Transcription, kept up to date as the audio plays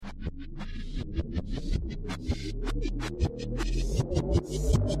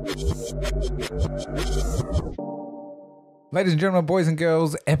Ladies and gentlemen, boys and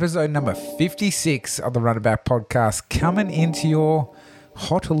girls, episode number 56 of the Runnerback Podcast coming into your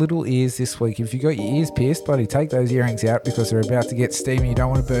hot little ears this week. If you got your ears pierced, buddy, take those earrings out because they're about to get steamy. You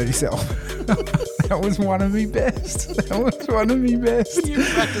don't want to burn yourself. That was one of me best. You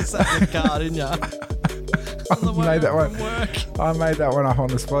practiced that in the car, didn't you? I made that one up on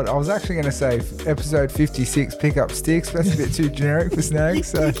the spot. I was actually going to say episode 56, pick up sticks. That's a bit too generic for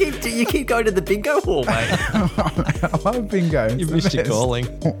Snags. You keep going to the bingo hall, mate. I love bingo. You missed your calling.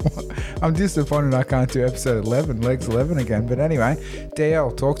 I'm disappointed I can't do episode 11, legs 11 again. But anyway,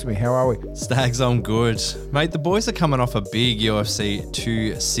 DL, talk to me. How are we? Stags, I'm good. Mate, the boys are coming off a big UFC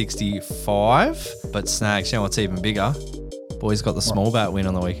 265. But Snags, you know what's even bigger? Boys got the small bat win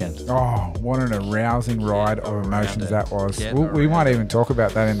on the weekend. Oh, what an arousing ride of emotions that was. We might even talk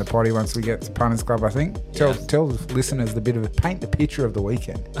about that in the potty once we get to Punters Club, I think. Tell the listeners paint the picture of the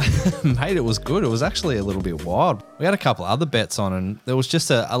weekend. Mate, it was good. It was actually a little bit wild. We had a couple other bets on and there was just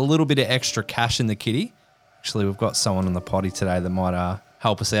a little bit of extra cash in the kitty. Actually, we've got someone in the potty today that might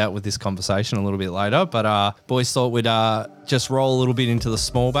help us out with this conversation a little bit later. But boys thought we'd just roll a little bit into the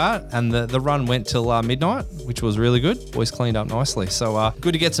small bat, and the run went till midnight, which was really good. Boys cleaned up nicely. So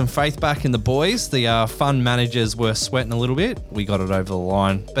good to get some faith back in the boys. The fund managers were sweating a little bit. We got it over the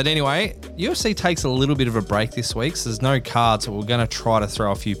line. But anyway, UFC takes a little bit of a break this week, so there's no cards, so we're going to try to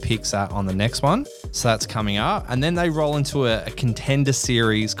throw a few picks out on the next one. So that's coming up. And then they roll into a contender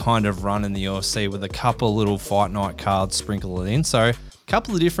series kind of run in the UFC with a couple little fight night cards sprinkled in. So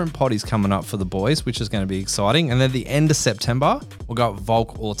couple of different potties coming up for the boys, which is going to be exciting. And then at the end of September, we've got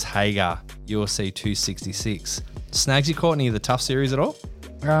Volk Ortega, UFC 266. Snags, you caught any of the tough series at all?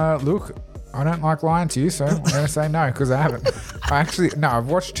 Look, I don't like lying to you, so I'm going to say no, because I haven't. I've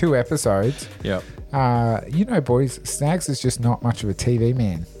watched 2 episodes. Yep. Boys, Snags is just not much of a TV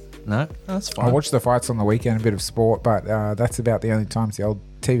man. No, that's fine. I watch the fights on the weekend, a bit of sport, but that's about the only times the old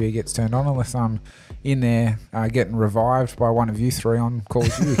TV gets turned on, unless I'm in there getting revived by one of you 3 on Call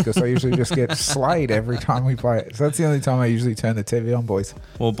of Duty, because I usually just get slayed every time we play it. So that's the only time I usually turn the TV on, boys.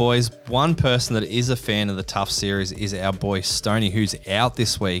 Well, boys, one person that is a fan of the tough series is our boy Stoney, who's out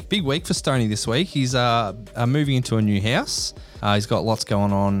this week. Big week for Stoney this week. He's moving into a new house. He's got lots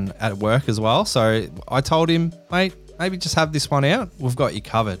going on at work as well. So I told him, mate, maybe just have this one out. We've got you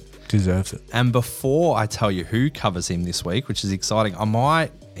covered. Deserves it. And before I tell you who covers him this week, which is exciting, I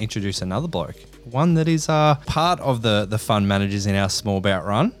might introduce another bloke. One that is part of the fund managers in our small bout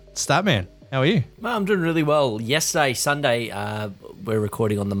run. Statman, how are you? Well, I'm doing really well. Yesterday, Sunday, we're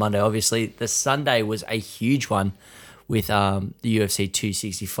recording on the Monday, obviously. The Sunday was a huge one with the UFC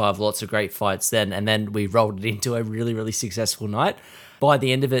 265. Lots of great fights then. And then we rolled it into a really, really successful night. By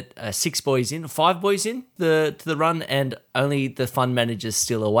the end of it, 5 boys in to the run, and only the fund managers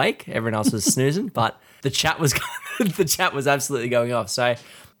still awake. Everyone else was snoozing, but the chat was absolutely going off. So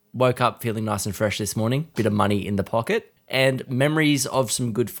woke up feeling nice and fresh this morning, bit of money in the pocket, and memories of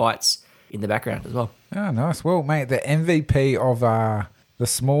some good fights in the background as well. Oh, nice. Well, mate, the MVP of the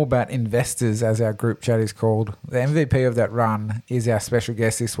small bat investors, as our group chat is called, the MVP of that run is our special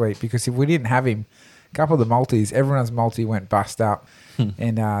guest this week, because if we didn't have him, a couple of the multis, everyone's multi went bust up.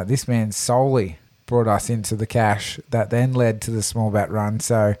 And this man solely brought us into the cash that then led to the small bat run.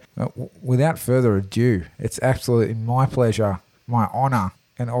 So without further ado, it's absolutely my pleasure, my honour,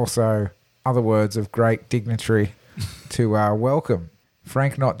 and also other words of great dignitary to welcome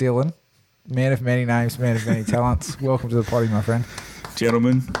Frank Not Dylan, man of many names, man of many talents. Welcome to the potty, my friend.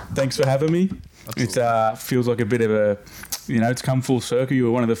 Gentlemen, thanks for having me. It feels like a bit of a, it's come full circle. You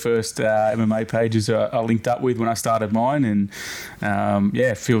were one of the first MMA pages I linked up with when I started mine, and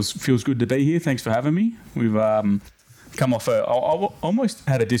it feels good to be here. Thanks for having me. We've come off I almost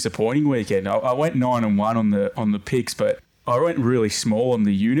had a disappointing weekend. I went 9-1 on the picks, but I went really small on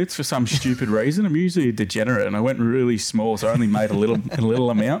the units for some stupid reason. I'm usually a degenerate, and I went really small, so I only made a little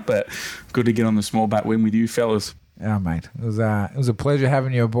amount. But good to get on the small bat win with you fellas. Oh, mate, it was a pleasure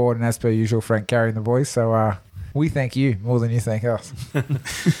having you aboard, and as per usual, Frank carrying the boys. So we thank you more than you thank us.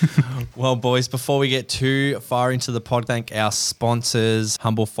 Well, boys, before we get too far into the pod, thank our sponsors.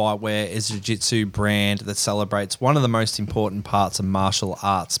 Humble Fightwear is a jiu-jitsu brand that celebrates one of the most important parts of martial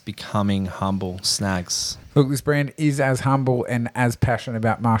arts, becoming humble. Snags. Look, this brand is as humble and as passionate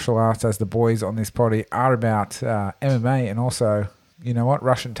about martial arts as the boys on this potty are about MMA, and also, you know what,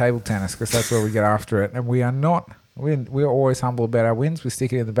 Russian table tennis, because that's where we get after it. And we are not... We're always humble about our wins. We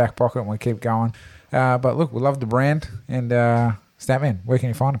stick it in the back pocket and we keep going. But look, we love the brand. And Statman, where can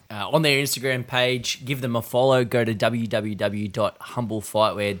you find them? On their Instagram page, give them a follow. Go to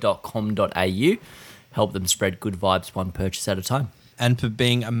www.humblefightwear.com.au. Help them spread good vibes one purchase at a time. And for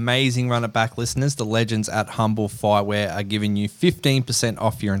being amazing Run It Back listeners, the legends at Humble Fightwear are giving you 15%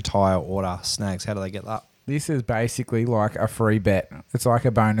 off your entire order. Snags, how do they get that? This is basically like a free bet. It's like a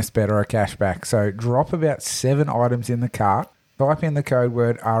bonus bet or a cashback. So drop about 7 items in the cart, type in the code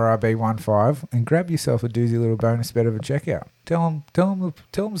word RRB15 and grab yourself a doozy little bonus bet of a checkout. Tell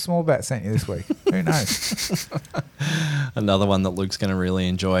them Small Bat sent you this week. Who knows? Another one that Luke's going to really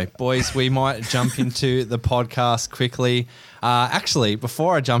enjoy. Boys, we might jump into the podcast quickly. Actually,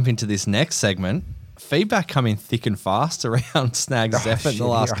 before I jump into this next segment, feedback coming thick and fast around Snags' effort in the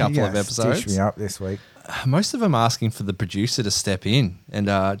last couple of episodes. Stitch me up this week. Most of them asking for the producer to step in and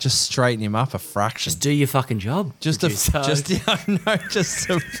just straighten him up a fraction. Just do your fucking job. Just a fraction.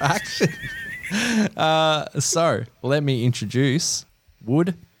 So let me introduce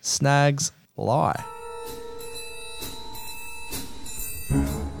Would Snags Lie?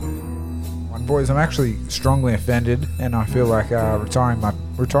 Boys, I'm actually strongly offended, and I feel like retiring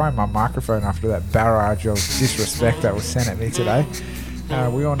my microphone after that barrage of disrespect that was sent at me today.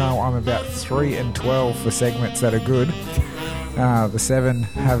 We all know I'm about 3 and 12 for segments that are good. The 7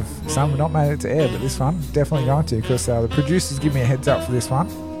 have some not made it to air, but this one definitely going to, because the producers give me a heads up for this one,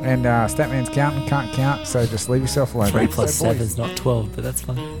 and Statman's counting can't count, so just leave yourself alone. 3 plus 7 is not 12, but that's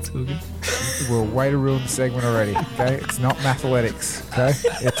fine. It's all good. We're way to ruin the segment already, okay? It's not mathletics, okay?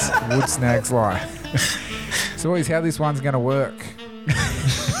 It's Would Snags Lie. So, boys, how this one's going to work?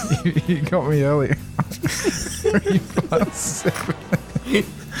 You got me earlier. 3 plus 7.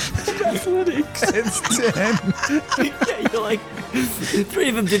 Athletics. It's 10. Yeah, you're like, 3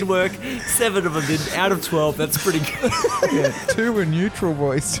 of them didn't work, 7 of them didn't. Out of 12, that's pretty good. Yeah, 2 were neutral,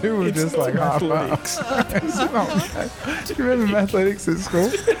 boys. 2 were just like half athletics. It's not okay. Do you remember athletics at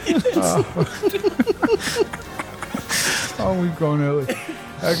school? Oh, we've gone early.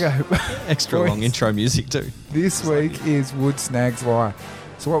 Okay. Extra Boys, long intro music too. This week is Would Snags Lie.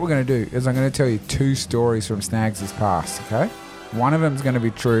 So what we're going to do is I'm going to tell you 2 stories from Snags' past, okay? One of them is going to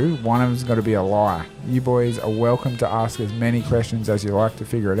be true, one of them is going to be a lie. You boys are welcome to ask as many questions as you like to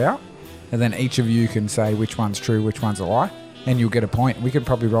figure it out, and then each of you can say which one's true, which one's a lie, and you'll get a point. We could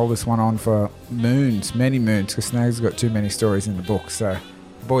probably roll this one on for moons, many moons, because Snags has got too many stories in the book. So,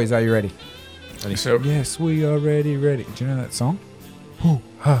 boys, are you ready? So, Yes, we are ready. Do you know that song?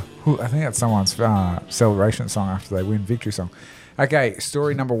 I think that's someone's celebration song after they win, victory song. Okay,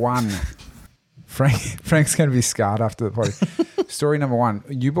 story number 1. Frank's going to be scarred after the party. Story number 1.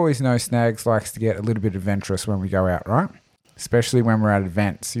 You boys know Snags likes to get a little bit adventurous when we go out, right? Especially when we're at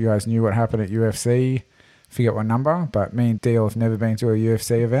events. You guys knew what happened at UFC. Forget what number, but me and Deal have never been to a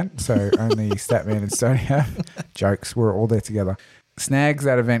UFC event, so only Statman and Stoney have. Jokes, we're all there together. Snags,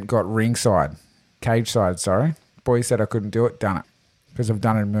 that event, got ringside. Cage side, sorry. Boys said I couldn't do it, done it. Because I've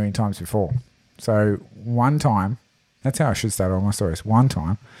done it a million times before. So one time, that's how I should start all my stories. One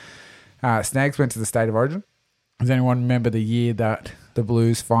time, Snags went to the State of Origin. Does anyone remember the year that the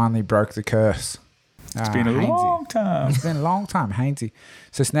Blues finally broke the curse? It's been a long time. It's been a long time, Hainsey.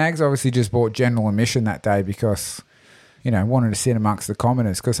 So Snags obviously just bought general admission that day because, wanted to sit amongst the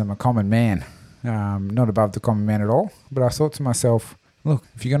commoners because I'm a common man. Not above the common man at all. But I thought to myself, look,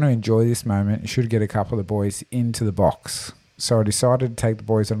 if you're going to enjoy this moment, you should get a couple of the boys into the box. So I decided to take the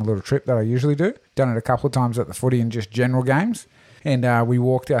boys on a little trip that I usually do. Done it a couple of times at the footy and just general games. And we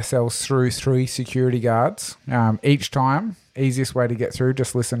walked ourselves through 3 security guards. Each time, easiest way to get through,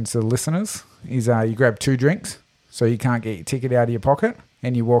 just listen to the listeners, is you grab 2 drinks so you can't get your ticket out of your pocket.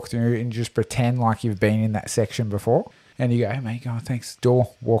 And you walk through and just pretend like you've been in that section before. And you go, hey, mate, oh, thanks.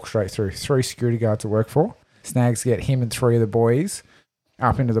 Door, walk straight through. 3 security guards to work for. Snags get him and 3 of the boys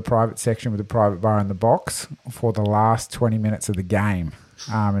up into the private section with the private bar in the box for the last 20 minutes of the game.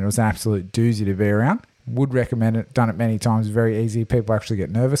 And it was an absolute doozy to be around. Would recommend it. Done it many times. Very easy. People actually get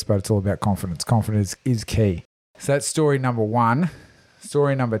nervous, but it's all about confidence. Confidence is key. So that's story number 1.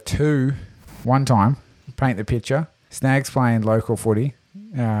 Story number 2. One time, paint the picture. Snags playing local footy.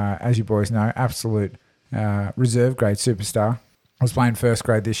 As you boys know, absolute reserve grade superstar. I was playing first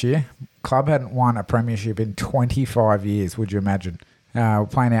grade this year. Club hadn't won a premiership in 25 years, would you imagine? We're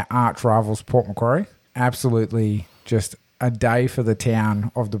playing our arch rivals, Port Macquarie. Absolutely just a day for the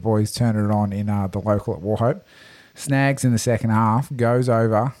town of the boys turning it on in the local at Warhope. Snags in the second half, goes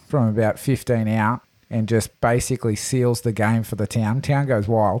over from about 15 out and just basically seals the game for the town. Town goes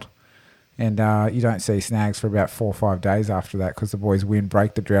wild. And you don't see Snags for about 4 or 5 days after that because the boys win,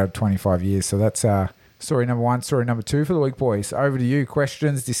 break the drought of 25 years. So that's story number 1. Story number 2 for the week, boys. Over to you.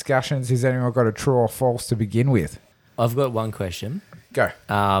 Questions, discussions. Has anyone got a true or false to begin with? I've got one question. Go.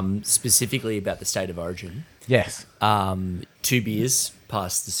 Specifically about the State of Origin. Yes. 2 beers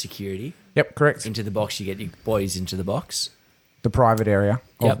past the security. Yep, correct. Into the box, you get your boys into the box. The private area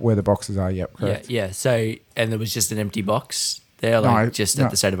of Yep. where the boxes are. Yep, correct. Yeah. So, and there was just an empty box there, at the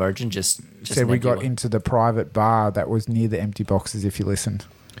State of Origin. Just Said an we empty got one. into the private bar that was near the empty boxes. If you listened,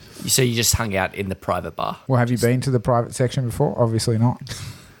 So you just hung out in the private bar. well, have you been to the private section before? Obviously not.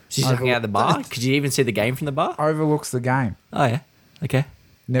 So you just hung out at the bar. Could you even see the game from the bar? Overlooks the game. Oh yeah. Okay.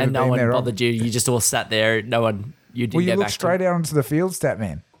 Never and no been one there, bothered you. You just all sat there. No one. You didn't Well, you go look back straight to out onto the field, stat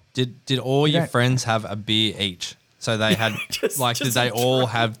man. Did all You your don't- friends have a beer each? So they had did they all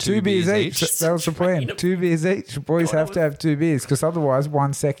have Two beers each. That was the plan. 2 beers each. Boys have to have 2 beers because otherwise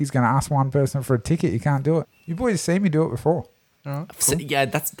one sec is going to ask one person for a ticket. You can't do it. You boys have seen me do it before. So, yeah,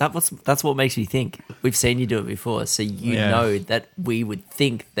 that's what makes me think. We've seen you do it before, so you Yeah. know that we would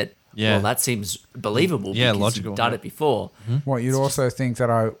think that. Yeah. Well, that seems believable. Yeah, because logical, You've done yeah. it before. What, you'd also think that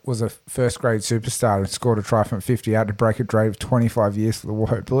I was a first grade superstar and scored a try from 50 out to break a dray of 25 years for the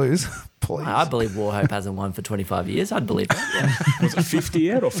Warhope Blues. Please. I believe Warhope hasn't won for 25 years. I'd believe that. Was it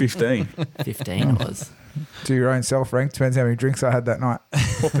 50 out or 15? Yeah. 15 it was. To your own self rank. Depends how many drinks I had that night.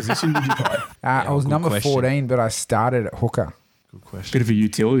 What position did you play? I was good number question. 14, but I started at hooker. Good question. Bit of a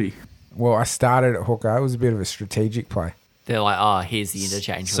utility. Well, I started at hooker. It was a bit of a strategic play. They're like, oh, here's the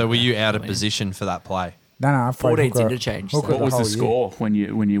interchange. So were you out of I mean, position for that play? No, I played 14's hooker. interchange, hooker so- What was the whole year. score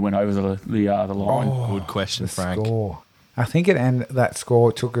when you went over the line? Good question, The Frank. score. I think that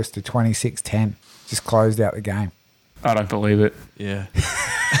score took us to 26-10. Just closed out the game. I don't believe it. Yeah.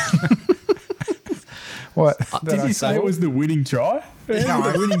 What? Did you say it was the winning try?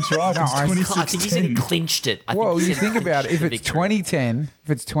 No, the winning try no, was I- I think you said 26-10. clinched it. I think Well, you said think about it. clinched If the it's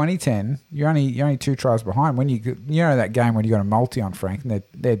victory. 2010, you're only 2 tries behind. When you know that game when you got a multi on Frank and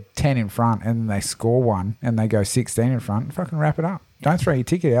they're 10 in front and then they score one and they go 16 in front, fucking wrap it up. Don't throw your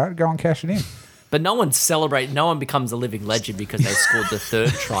ticket out. Go and cash it in. But no one becomes a living legend because they scored the third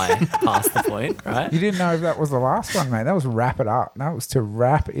try past the point, right? You didn't know if that was the last one, mate. That was wrap it up. That was to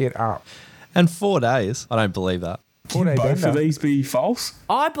wrap it up. And 4 days. I don't believe that. Four day Both bender. of these be false?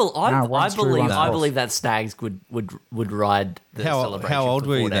 I one's true, believe one's false. believe that Stags would ride the How- celebration. how old for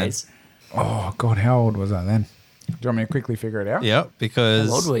were 4 you then? days. Oh, God, how old was I then? Do you want me to quickly figure it out? Yeah, because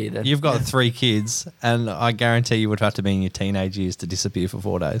How old were you then? you've got 3 kids, and I guarantee you would have to be in your teenage years to disappear for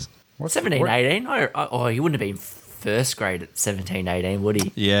 4 days. What's 17, what- 18? He wouldn't have been first grade at 17, 18, would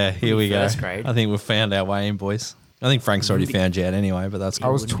he? Yeah, here we go. First grade. I think we've found our way in, boys. I think Frank's already found you out anyway, but that's I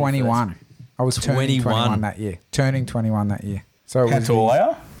good. was wouldn't be 21. I was turning 21 that year. Turning 21 that year. So it How was tall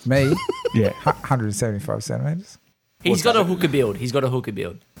are me, you? Yeah. 175 centimetres. He's got a hooker build. He's got a hooker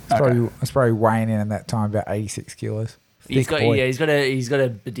build. I was probably weighing in at that time about 86 kilos. He's Thick boy. got a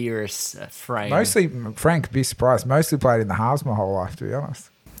Badiris frame. Mostly, Frank, be surprised, mostly played in the halves my whole life, to be honest.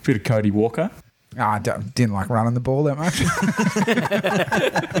 Bit of Cody Walker. I didn't like running the ball that much.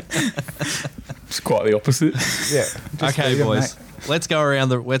 It's quite the opposite. Yeah. just Okay, leave it, boys. mate. Let's go around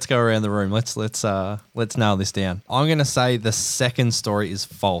the room. Let's nail this down. I'm gonna say the second story is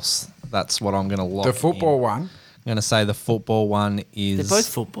false. That's what I'm gonna lock. The football in. one. I'm gonna say the football one is They're both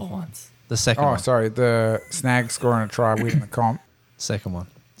football ones. the second Oh, one. sorry. The snag scoring a try winning the comp. Second one.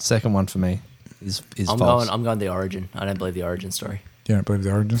 Second one for me is I'm false. going the origin. I don't believe the origin story. You don't believe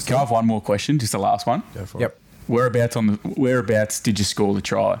the origin Can I story? have one more question? Just the last one. Go for it. Yep. Whereabouts did you score the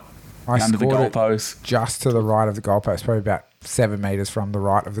try? I Under the scored it goalpost. just to the right of the goalpost, probably about 7 metres from the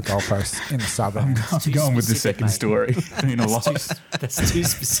right of the goalpost in the southern end. I'm too going with the specific, second mate. story. Being a lot. That's too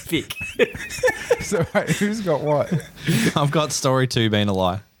specific. So wait, who's got what? I've got story 2 being a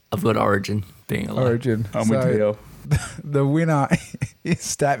lie. I've got origin being a lie. Origin. I'm with you. The winner is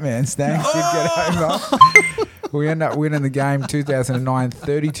Statman. Snags did get over. We end up winning the game 2009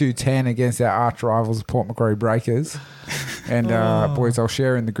 32-10 against our arch rivals Port Macquarie Breakers. And boys, I'll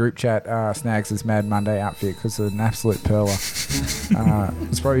share in the group chat Snags' Mad Monday outfit because it's an absolute perler.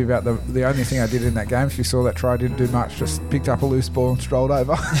 It's probably about the only thing I did in that game. If you saw that try, I didn't do much. Just picked up a loose ball and strolled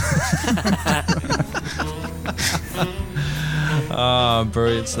over.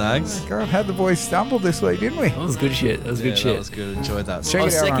 Brilliant, Snags. God, had the boys stumbled this week, didn't we? That was good shit. That was good Yeah, shit. that was good. Enjoyed that. Check I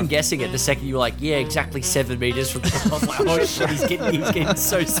was it out, second Ryan. guessing it the second you were like, yeah, exactly 7 meters from the top. I was like, oh shit, he's getting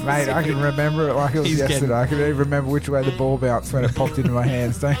so specific. Mate, I can remember it like it was He's yesterday. getting- I can even remember which way the ball bounced when it popped into my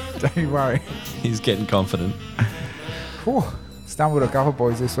hands. Don't you worry. He's getting confident. Whew. Stumbled a couple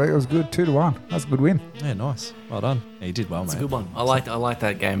boys this week. It was good. 2-1. That's a good win. Yeah, nice. Well done. Yeah, you did well, It's a mate. good one. I like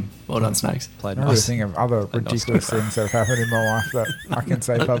that game. Well done, Snags. Played I really nice. think of other ridiculous things that have happened in my life that I can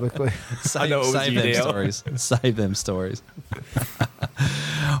say publicly. Save, know it was save you them now. stories. Save them stories.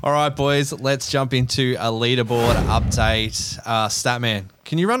 All right, boys, let's jump into a leaderboard update. Statman,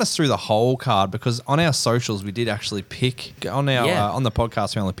 can you run us through the whole card? Because on our socials, we did actually pick, on the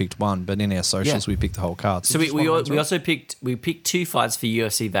podcast, we only picked one, but in our socials, we picked the whole card. So we also picked 2 fights for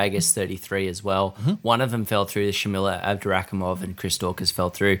UFC Vegas 33 as well. Mm-hmm. One of them fell through. Shamila Abdurakhimov and Chris Dawkins fell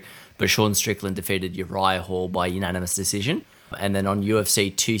through, but Sean Strickland defeated Uriah Hall by unanimous decision. And then on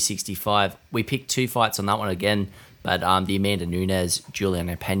UFC 265, we picked 2 fights on that one again, but the Amanda Nunes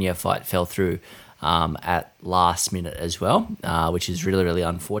Juliana Pena fight fell through at last minute as well, which is really, really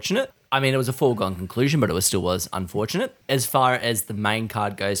unfortunate. I mean, it was a foregone conclusion, but it still was unfortunate. As far as the main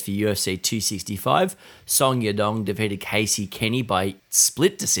card goes for UFC 265, Song Yadong defeated Casey Kenny by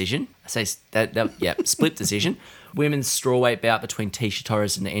split decision. Split decision. Women's strawweight bout between Tisha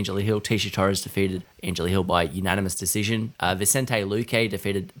Torres and Angela Hill. Tisha Torres defeated Angela Hill by unanimous decision. Vicente Luque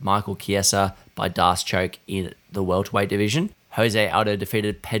defeated Michael Chiesa by Darce choke in the welterweight division. Jose Aldo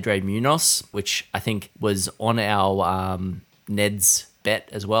defeated Pedro Munoz, which I think was on our Ned's bet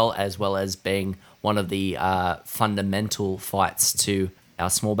as well as being one of the fundamental fights to our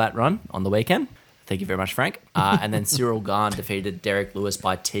small bat run on the weekend. Thank you very much, Frank. And then Cyril Gane defeated Derek Lewis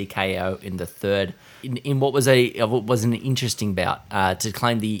by TKO in the third, in what was an interesting bout to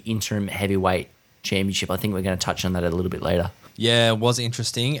claim the interim heavyweight championship. I think we're going to touch on that a little bit later. Yeah, it was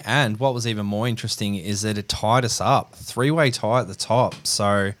interesting. And what was even more interesting is that it tied us up. 3-way tie at the top.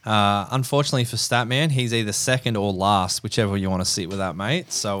 So, unfortunately for Statman, he's either second or last, whichever you want to sit with that,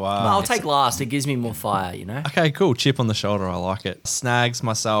 mate. So, I'll take last. It gives me more fire, you know? Okay, cool. Chip on the shoulder. I like it. Snags,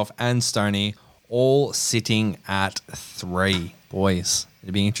 myself, and Stoney all sitting at 3. Boys,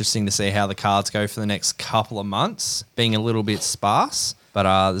 it'll be interesting to see how the cards go for the next couple of months, being a little bit sparse.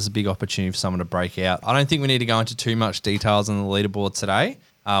 But there's a big opportunity for someone to break out. I don't think we need to go into too much details on the leaderboard today.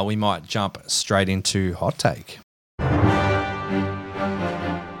 We might jump straight into hot take.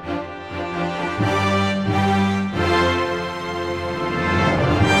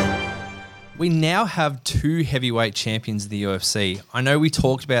 We now have 2 heavyweight champions of the UFC. I know we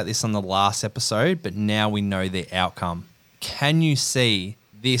talked about this on the last episode, but now we know the outcome. Can you see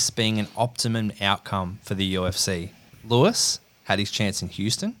this being an optimum outcome for the UFC? Lewis had his chance in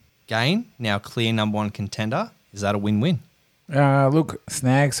Houston. Gane, now clear number 1 contender. Is that a win-win? Look,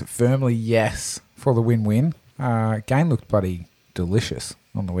 Snags firmly yes for the win-win. Gane looked bloody delicious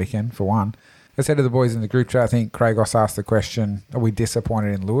on the weekend, for one. I said to the boys in the group chat, I think Craigos asked the question, are we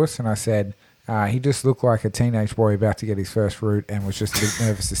disappointed in Lewis? And I said, he just looked like a teenage boy about to get his first root and was just a bit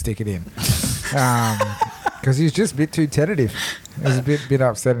nervous to stick it in. Because he was just a bit too tentative. It was a bit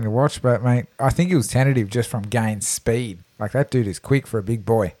upsetting to watch, but, mate, I think he was tentative just from Gane's speed. Like, that dude is quick for a big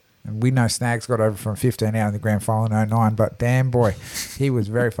boy. And we know Snags got over from 15 out in the grand final in 09, but damn boy, he was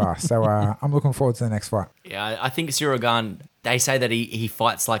very fast. So I'm looking forward to the next fight. Yeah, I think Cyril Gane, they say that he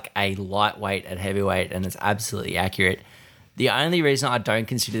fights like a lightweight at heavyweight, and it's absolutely accurate. The only reason I don't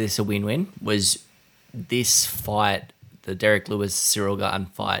consider this a win-win was this fight, the Derek Lewis-Cyril Gane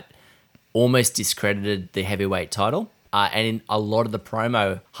fight, almost discredited the heavyweight title. And in a lot of the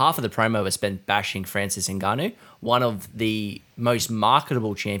promo, half of the promo was spent bashing Francis Ngannou, one of the most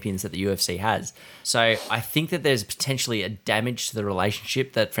marketable champions that the UFC has. So I think that there's potentially a damage to the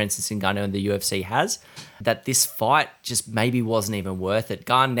relationship that Francis Ngannou and the UFC has, that this fight just maybe wasn't even worth it.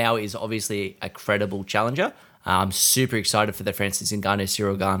 Gane now is obviously a credible challenger. I'm super excited for the Francis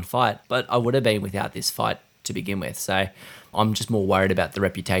Ngannou-Cyril Gane fight, but I would have been without this fight to begin with. So I'm just more worried about the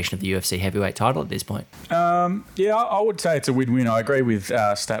reputation of the UFC heavyweight title at this point. Yeah, I would say it's a win-win. I agree with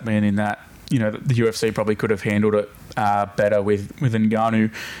Statman in that, you know, the UFC probably could have handled it better with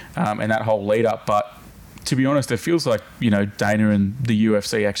Ngannou and that whole lead-up. But to be honest, it feels like, you know, Dana and the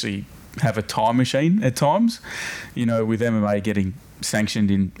UFC actually have a time machine at times, you know, with MMA getting sanctioned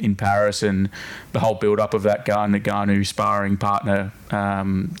in Paris and the whole build-up of that Ngannou sparring partner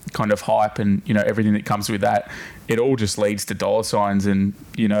kind of hype and, you know, everything that comes with that. It all just leads to dollar signs, and,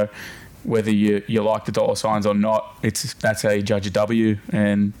 you know, whether you like the dollar signs or not, that's how you judge a W,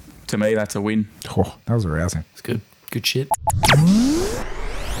 and to me, that's a win. Oh, that was arousing. It's good shit.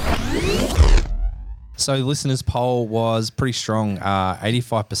 So listeners' poll was pretty strong.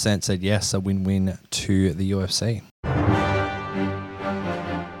 85% said yes, a win-win to the UFC.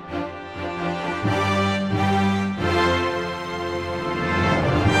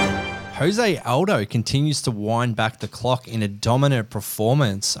 Jose Aldo continues to wind back the clock in a dominant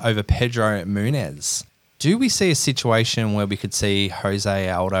performance over Pedro Munez. Do we see a situation where we could see Jose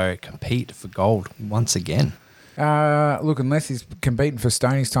Aldo compete for gold once again? Look, unless he's competing for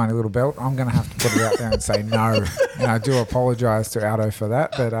Stoney's tiny little belt, I'm going to have to put it out there and say no. And I do apologise to Aldo for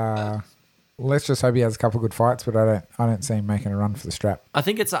that. But let's just hope he has a couple of good fights, but I don't see him making a run for the strap. I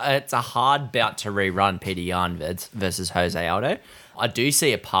think it's a hard bout to rerun Peter Yan versus Jose Aldo. I do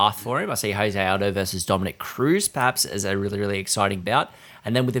see a path for him. I see Jose Aldo versus Dominic Cruz perhaps as a really, really exciting bout.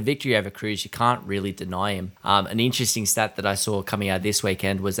 And then with a victory over Cruz, you can't really deny him. An interesting stat that I saw coming out this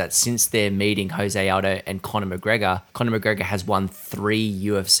weekend was that since their meeting, Jose Aldo and Conor McGregor has won 3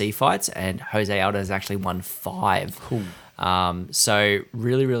 UFC fights and Jose Aldo has actually won 5. Cool. So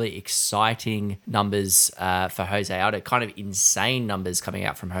really, really exciting numbers for Jose Aldo. Kind of insane numbers coming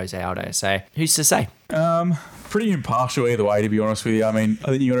out from Jose Aldo. So who's to say? Pretty impartial either way, to be honest with you. I mean,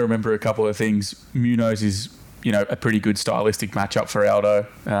 I think you got to remember a couple of things. Munoz is, a pretty good stylistic matchup for Aldo.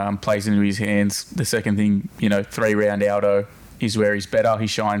 Plays into his hands. The second thing, 3-round Aldo is where he's better. He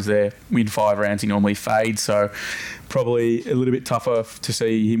shines there. Win 5 rounds, he normally fades. So probably a little bit tougher to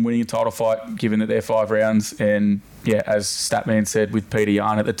see him winning a title fight, given that they're 5 rounds. And yeah, as Statman said, with Peter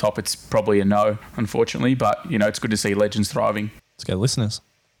Yan at the top, it's probably a no, unfortunately. But, it's good to see legends thriving. Let's go, listeners.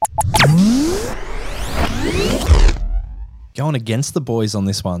 Going against the boys on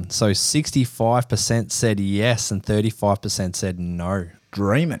this one. So 65% said yes and 35% said no.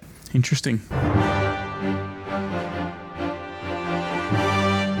 Dreaming. Interesting.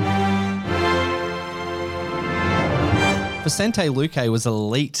 Vicente Luque was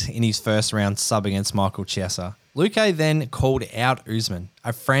elite in his first round sub against Michael Chiesa. Luque then called out Usman,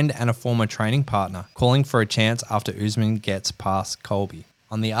 a friend and a former training partner, calling for a chance after Usman gets past Colby.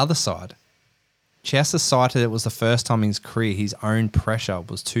 On the other side, Chiesa cited it was the first time in his career his own pressure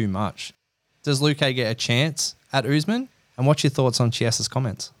was too much. Does Luque get a chance at Usman? And what's your thoughts on Chiesa's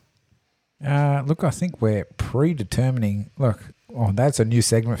comments? Look, I think we're predetermining. That's a new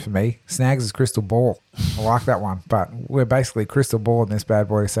segment for me. Snags' crystal ball. I like that one. But we're basically crystal ball in this bad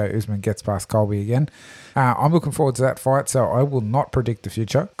boy, so Usman gets past Colby again. I'm looking forward to that fight, so I will not predict the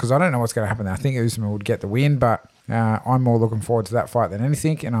future because I don't know what's going to happen there. I think Usman would get the win, but I'm more looking forward to that fight than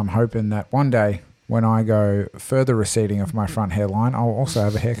anything, and I'm hoping that one day when I go further receding of my front hairline, I'll also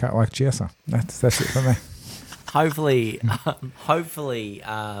have a haircut like Chiesa. That's it for me. Hopefully,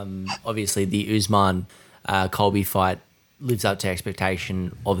 obviously the Usman Colby fight lives up to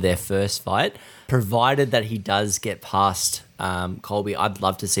expectation of their first fight. Provided that he does get past Colby, I'd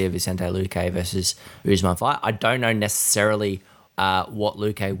love to see a Vicente Luque versus Usman fight. I don't know necessarily what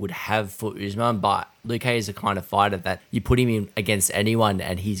Luque would have for Usman, but Luque is the kind of fighter that you put him in against anyone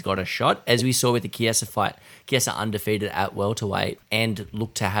and he's got a shot. As we saw with the Chiesa fight, Chiesa undefeated at welterweight and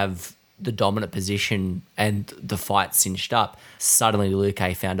looked to have the dominant position and the fight cinched up. Suddenly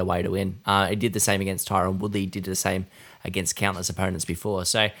Luque found a way to win. He did the same against Tyron Woodley, did the same against countless opponents before.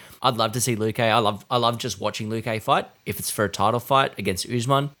 So I'd love to see Luque. I love just watching Luque fight. If it's for a title fight against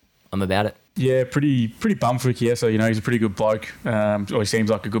Usman, I'm about it. Yeah, pretty bummed for Chiesa. He's a pretty good bloke. Or he seems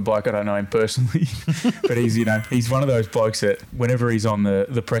like a good bloke. I don't know him personally, but he's one of those blokes that whenever he's on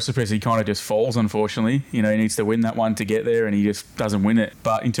the precipice, he kind of just falls. Unfortunately, he needs to win that one to get there, and he just doesn't win it.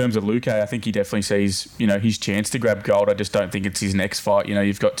 But in terms of Luque, I think he definitely sees his chance to grab gold. I just don't think it's his next fight.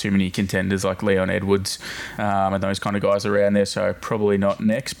 You've got too many contenders like Leon Edwards and those kind of guys around there, so probably not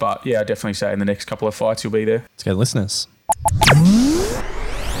next. But yeah, I definitely say in the next couple of fights he'll be there. Let's go, listeners.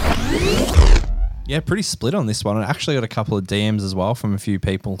 Yeah, pretty split on this one. I actually got a couple of DMs as well from a few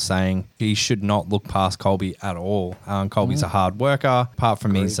people saying he should not look past Colby at all. Colby's a hard worker. Apart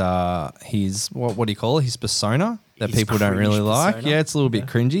from his what do you call it? His persona that His people don't really like. persona. Yeah, it's a little bit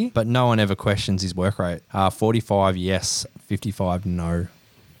cringy, but no one ever questions his work rate. 45 yes, 55 no.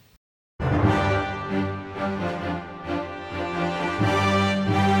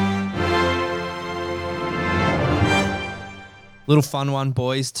 Little fun one,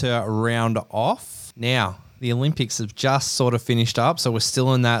 boys, to round off. Now, the Olympics have just sort of finished up, so we're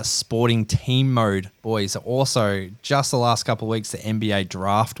still in that sporting team mode, boys. Also, just the last couple of weeks, the NBA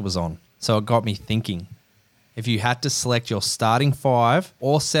draft was on. So it got me thinking. If you had to select your starting 5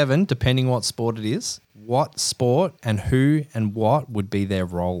 or 7, depending what sport it is, what sport and who and what would be their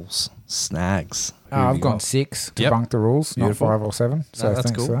roles? Snags. I've gone 6 to bunk the rules, Beautiful. not 5 or 7. So No, that's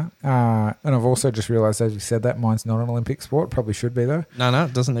thanks cool. for that. And I've also just realised, as you said that, mine's not an Olympic sport. Probably should be, though. No,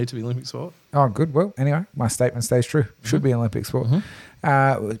 it doesn't need to be Olympic sport. Oh, good. Well, anyway, my statement stays true. Should be an Olympic sport.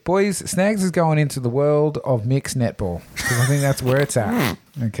 Boys, Snags is going into the world of mixed netball because I think that's where it's at.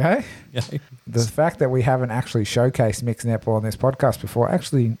 Okay? Yeah. The fact that we haven't actually showcased mixed netball on this podcast before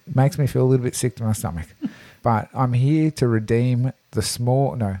actually makes me feel a little bit sick to my stomach. But I'm here to redeem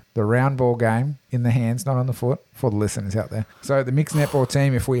the round ball game in the hands, not on the foot, for the listeners out there. So the mixed netball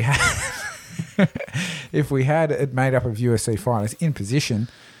team, if we had it made up of UFC fighters in position,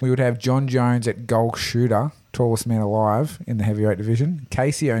 we would have John Jones at goal shooter tallest man alive in the heavyweight division.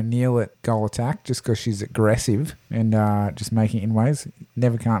 Casey O'Neill at goal attack, just because she's aggressive and just making inroads.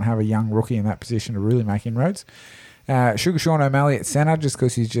 Never can't have a young rookie in that position to really make inroads. Sugar Sean O'Malley at centre, just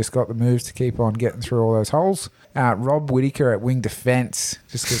because he's just got the moves to keep on getting through all those holes. Rob Whittaker at wing defence,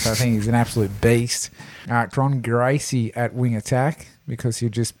 just because I think he's an absolute beast. Tron Gracie at wing attack, because you're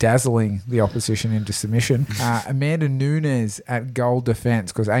just dazzling the opposition into submission. Amanda Nunes at goal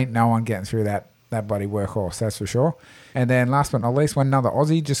defence, because ain't no one getting through that bloody workhorse, that's for sure. And then last but not least, another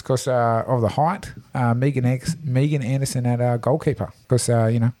Aussie, just because of the height, Megan Anderson at goalkeeper, because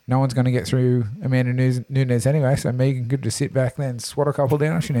no one's going to get through Amanda Nunes anyway, so Megan could just sit back there and swat a couple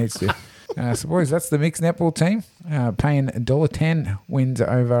down if she needs to. So boys, that's the mixed netball team, paying $1.10 wins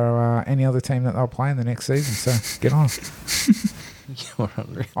over any other team that they'll play in the next season, so get on. You're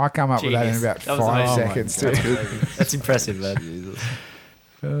hungry. I come up with that in about 5 seconds too. That's impressive, man.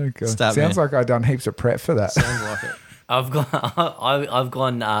 Oh, God. Stat Sounds man. like I've done heaps of prep for that. Sounds like it. I've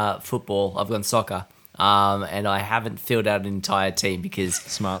gone football. I've gone soccer. And I haven't filled out an entire team because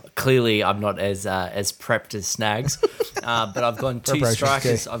Smart. Clearly I'm not as prepped as Snags. But I've gone 2 Preparation's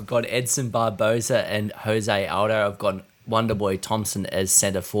strikers. key. I've got Edson Barboza and Jose Aldo. I've got Wonderboy Thompson as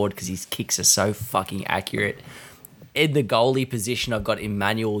centre forward because his kicks are so fucking accurate. In the goalie position, I've got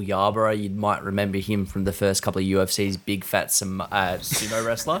Emmanuel Yarborough. You might remember him from the first couple of UFCs. Big fat sumo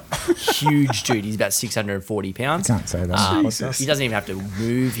wrestler. Huge dude. He's about 640 pounds. Can't say that. He doesn't even have to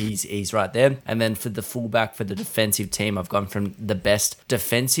move. He's right there. And then for the fullback, for the defensive team, I've gone from the best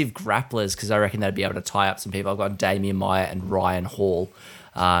defensive grapplers because I reckon they'd be able to tie up some people. I've got Damien Meyer and Ryan Hall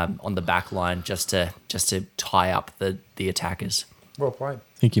on the back line just to tie up the attackers. Well played.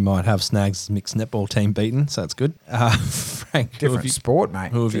 I think you might have Snags' mixed netball team beaten, so that's good. Frank, Different sport,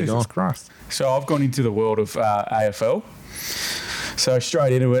 mate. who have you Jesus gone? Christ. So I've gone into the world of AFL. So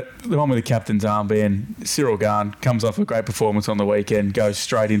straight into it, the one with the captain's armband, Cyril Garn, comes off a great performance on the weekend, goes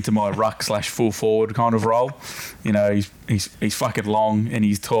straight into my ruck/full forward kind of role. You know, he's fucking long and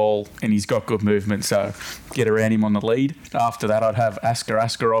he's tall and he's got good movement, so get around him on the lead. After that, I'd have Askar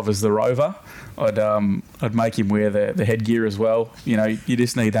Askarov as the rover. I'd make him wear the headgear as well. You know, you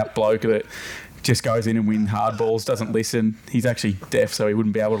just need that bloke that just goes in and win hard balls, doesn't listen. He's actually deaf, so he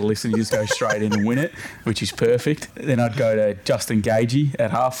wouldn't be able to listen. He just goes straight in and win it, which is perfect. Then I'd go to Justin Gagey at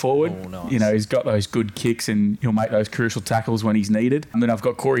half forward. Oh, nice. You know, he's got those good kicks and he'll make those crucial tackles when he's needed. And then I've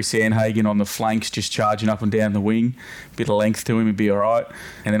got Corey Sandhagen on the flanks, just charging up and down the wing. Bit of length to him, he'd be all right.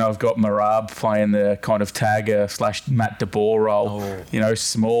 And then I've got Marab playing the kind of tagger/Matt DeBoer role. Oh. You know,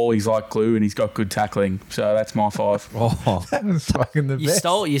 small, he's like glue and he's got good tackling. So that's my 5. Oh, That was fucking the best.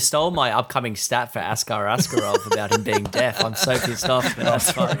 You stole my upcoming stat for Askar Askarov about him being deaf. I'm so pissed off. But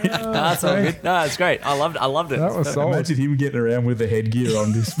that's fine. No, that's all good. No, it's great. I loved it. That was solid. Imagine him getting around with the headgear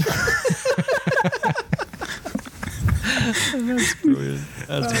on this.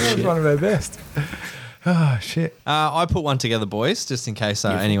 That was one of our best. Oh, shit. I put one together, boys, just in case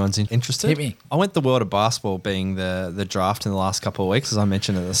anyone's interested. Hit me. I went the world of basketball being the draft in the last couple of weeks, as I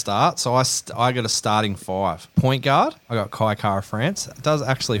mentioned at the start. So I got a starting 5. Point guard, I got Kai Kara France. Does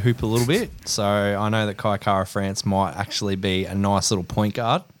actually hoop a little bit, so I know that Kai Kara France might actually be a nice little point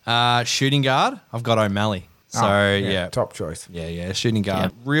guard. Shooting guard, I've got O'Malley. So, yeah. Top choice. Yeah, shooting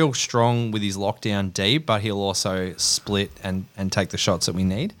guard. Yeah. Real strong with his lockdown D, but he'll also split and take the shots that we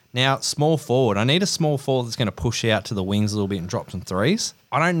need. Now, small forward. I need a small forward that's going to push out to the wings a little bit and drop some threes.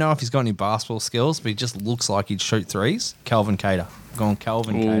 I don't know if he's got any basketball skills, but he just looks like he'd shoot threes. Calvin Cater. I'm going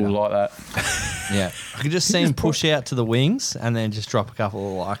Calvin Cater. Ooh, like that. Yeah. I could just see him push out to the wings and then just drop a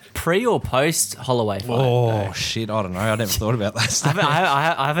couple of Pre or post Holloway fight? Oh, shit. I don't know. I never thought about that.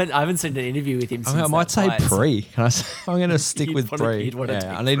 I haven't seen an interview with him since I might that say fight. pre. Can I say, I'm going to stick You'd with wanna- pre. you'd wanna take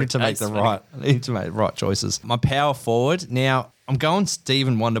I needed to pre. make That's the right choices. My power forward. Now, I'm going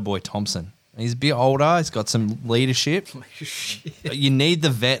Stephen Wonderboy Thompson. He's a bit older. He's got some leadership. But you need the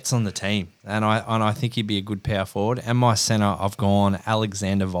vets on the team, and I think he'd be a good power forward. And my centre, I've gone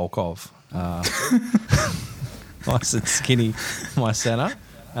Alexander Volkov. Nice and skinny, my centre.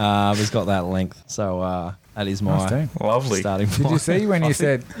 But he's got that length, so that is my Nice team. Lovely. starting Did you five. see when you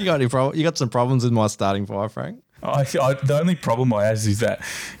said You got any You got some problems with my starting 5, Frank? The only problem I have is that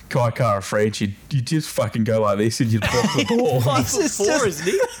Kai Kara French, you just fucking go like this and you block the ball. It's just- 5'4", isn't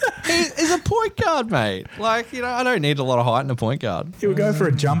he? He's a point guard, mate. Like, you know, I don't need a lot of height in a point guard. He'll go for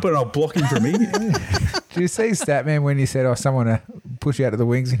a jumper and I'll block him from here. Do you see Statman when you said, someone to push you out to the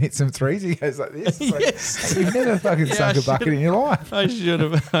wings and hit some threes? He goes like this. It's like, Yes. you've never fucking sunk a bucket in your life. I should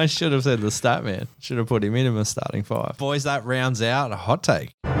have said the stat man. Should have put him in my starting 5. Boys, that rounds out a hot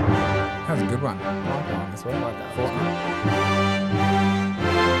take. That was a good one. I like that one as well.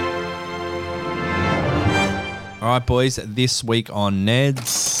 All right, boys. This week on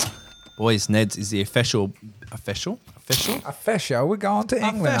Ned's. Boys, Ned's is the official. We're going to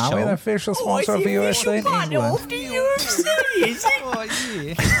England, are we? The official sponsor of the UFC in England. Oh,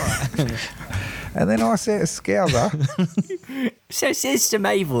 yeah. And then I said, Scouser. So says some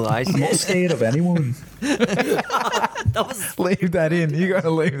evil, I I'm not said. scared of anyone. That was Leave that in. You got to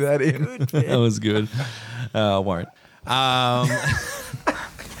leave that in. That was good. I won't.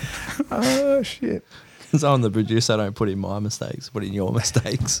 Oh, shit. So I'm the producer. I don't put in my mistakes. Put in your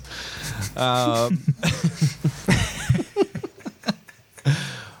mistakes. All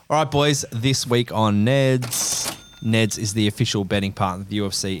right, boys. This week on Ned's. Ned's is the official betting partner of the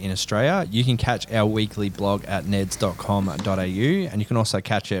UFC in Australia. You can catch our weekly blog at neds.com.au, and you can also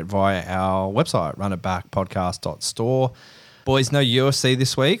catch it via our website, runitbackpodcast.store. Boys, no UFC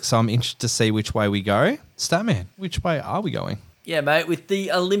this week, so I'm interested to see which way we go. Statman, which way are we going? Yeah, mate, with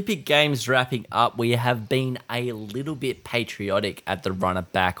the Olympic Games wrapping up, we have been a little bit patriotic at the Run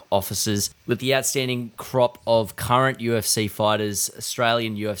It Back offices with the outstanding crop of current UFC fighters,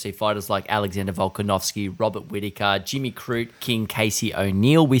 Australian UFC fighters like Alexander Volkanovski, Robert Whittaker, Jimmy Crute, King Casey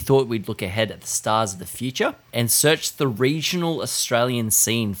O'Neill. We thought we'd look ahead at the stars of the future and search the regional Australian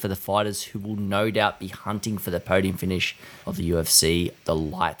scene for the fighters who will no doubt be hunting for the podium finish of the UFC, the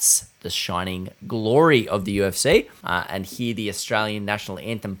lights, the shining glory of the UFC, and hear the Australian national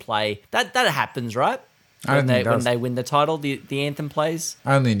anthem play. That happens, right? When they win the title, the anthem plays.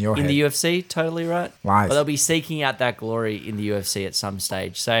 Only in your head. In the UFC, totally right. Lies. But they'll be seeking out that glory in the UFC at some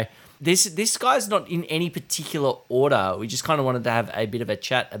stage. So this guy's not in any particular order. We just kind of wanted to have a bit of a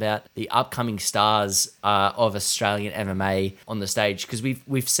chat about the upcoming stars of Australian MMA on the stage, because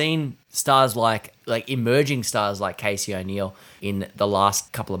we've seen stars like emerging stars like Casey O'Neill in the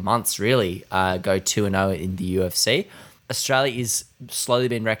last couple of months really go 2-0 in the UFC. Australia is slowly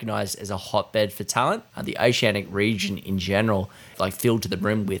being recognised as a hotbed for talent. The Oceanic region in general, filled to the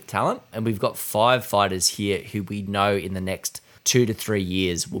brim with talent. And we've got 5 fighters here who we know in the next 2 to 3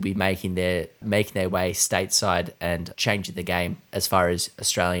 years will be making their way stateside and changing the game as far as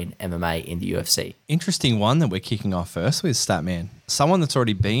Australian MMA in the UFC. Interesting one that we're kicking off first with, Statman. Someone that's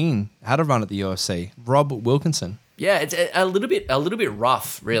already had a run at the UFC, Rob Wilkinson. Yeah, it's a little bit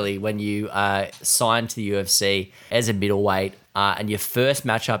rough, really, when you sign to the UFC as a middleweight and your first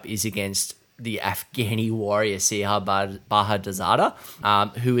matchup is against the Afghani warrior Sihar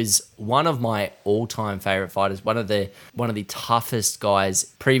Bahadazada, who is one of my all-time favorite fighters, one of the toughest guys.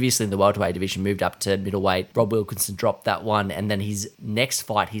 Previously in the welterweight division, moved up to middleweight. Rob Wilkinson dropped that one, and then his next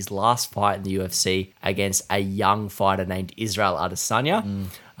fight, his last fight in the UFC, against a young fighter named Israel Adesanya.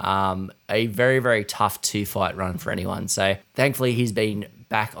 A very, very tough 2-fight run for anyone. So thankfully he's been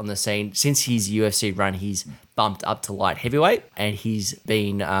back on the scene. Since his UFC run, he's bumped up to light heavyweight, and he's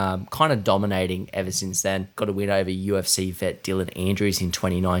been kind of dominating ever since then. Got a win over UFC vet Dylan Andrews in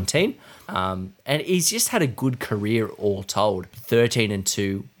 2019. And he's just had a good career all told.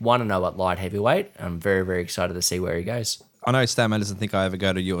 13-2, 1-0 at light heavyweight. I'm very, very excited to see where he goes. I know Statman doesn't think I ever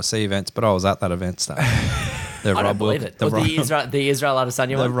go to UFC events, but I was at that event, Statman. I don't believe it. The Israel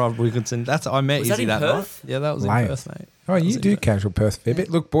Adesanya one? The Rob Wilkinson. I met Izzy that night. Yeah, that was in Perth, mate. Oh, you do casual Perth a fair bit.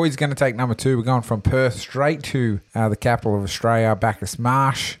 Look, boys, going to take number 2. We're going from Perth straight to the capital of Australia, Bacchus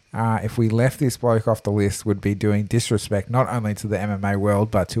Marsh. If we left this bloke off the list, would be doing disrespect not only to the MMA world,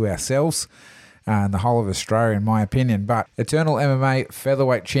 but to ourselves and the whole of Australia, in my opinion. But eternal MMA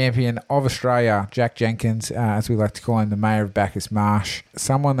featherweight champion of Australia, Jack Jenkins, as we like to call him, the mayor of Bacchus Marsh,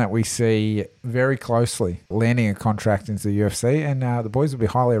 someone that we see very closely landing a contract into the UFC, and the boys will be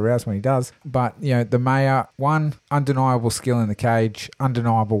highly aroused when he does. But, the mayor, one, undeniable skill in the cage,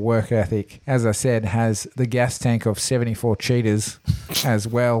 undeniable work ethic. As I said, has the gas tank of 74 cheaters as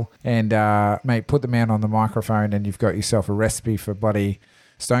well. And, mate, put the man on the microphone and you've got yourself a recipe for bloody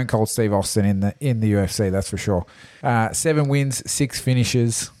Stone Cold Steve Austin in the UFC, that's for sure. 7 wins, 6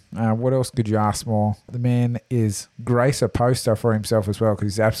 finishes. What else could you ask more? The man is grace a poster for himself as well,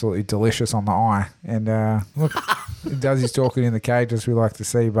 because he's absolutely delicious on the eye. And look, he does his talking in the cage, as we like to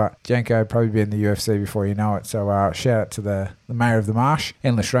see. But Janko will probably be in the UFC before you know it. So shout out to the mayor of the marsh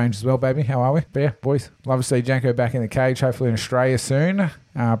and Lestrange as well, baby. How are we? But yeah, boys, love to see Janko back in the cage, hopefully in Australia soon.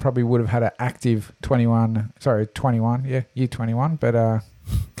 Probably would have had an active 21, year 21. But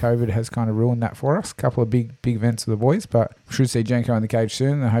COVID has kind of ruined that for us. A couple of big events for the boys, but we should see Janko in the cage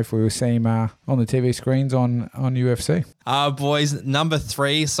soon, and hopefully we'll see him on the TV screens on UFC. Boys, number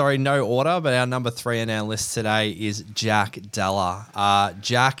 3, no order, but our number 3 on our list today is Jack Della.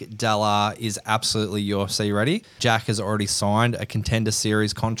 Jack Della is absolutely UFC ready. Jack has already signed a Contender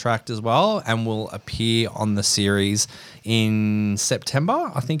Series contract as well and will appear on the series in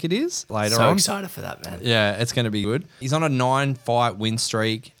September, I think it is, later So on. excited for that, man. Yeah, it's going to be good. He's on a 9-fight win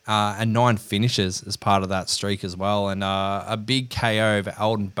streak and 9 finishes as part of that streak as well. And a big KO over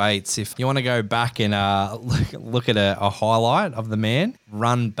Alden Bates. If you want to go back and look at a highlight of the man,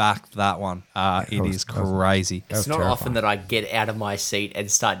 run back that one. It is crazy. It's not often that I get out of my seat and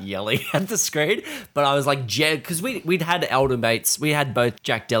start yelling at the screen, but I was like, because we'd had Alden Bates, we had both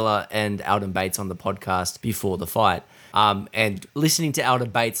Jack Della and Alden Bates on the podcast before the fight. And listening to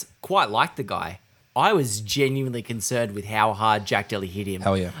Alden Bates, quite like the guy. I was genuinely concerned with how hard Jack Della hit him.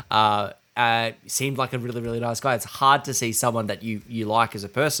 Hell yeah. Seemed like a really, really nice guy. It's hard to see someone that you like as a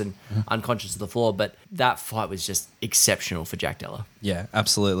person unconscious of the floor, but that fight was just exceptional for Jack Della. Yeah,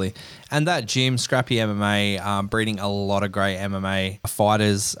 absolutely. And that gym, Scrappy MMA, breeding a lot of great MMA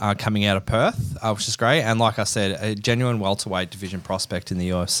fighters coming out of Perth, which is great. And like I said, a genuine welterweight division prospect in the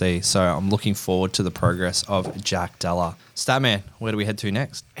UFC. So I'm looking forward to the progress of Jack Della. Statman, where do we head to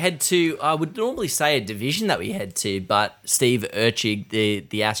next? Head to, I would normally say a division that we head to, but Steve Urchig,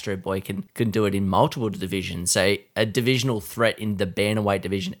 the Astro boy, can do it in multiple divisions. So a divisional threat in the bantamweight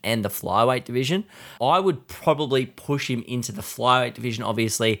division and the flyweight division. I would probably push him into the flyweight division.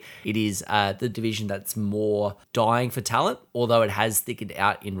 Obviously, it is the division that's more dying for talent, although it has thickened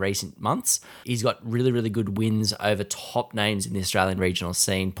out in recent months. He's got really, really good wins over top names in the Australian regional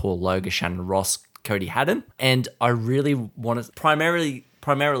scene, Paul Logan, Shannon Ross, Cody Haddon. And I really want to, primarily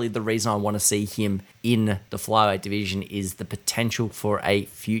the reason I want to see him in the flyweight division is the potential for a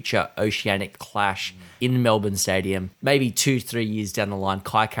future Oceanic clash in Melbourne Stadium. Maybe 2-3 years down the line,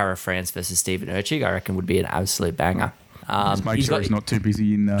 Kai Kara France versus Stephen Urchig, I reckon would be an absolute banger. Just make sure he's not too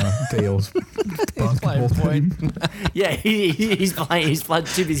busy in DL's basketball team. Yeah, he's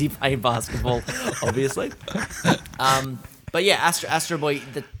too busy playing basketball, obviously. But yeah, Astro Boy,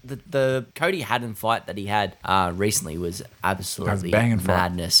 the Cody Haddon fight that he had recently was absolutely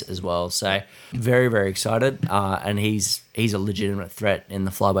madness as well. So very, very excited. And he's a legitimate threat in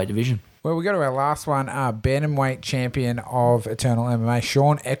the flyweight division. Well, we go to our last one, bantamweight champion of Eternal MMA,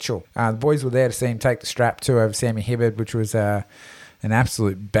 Sean Etchell. The boys were there to see him take the strap too over Sammy Hibbard, which was an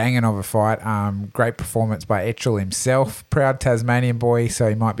absolute banging of a fight. Great performance by Etchell himself. Proud Tasmanian boy, so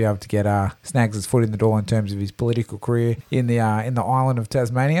he might be able to get snags his foot in the door in terms of his political career in the island of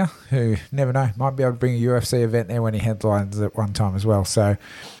Tasmania. Who, never know, might be able to bring a UFC event there when he headlines at one time as well. So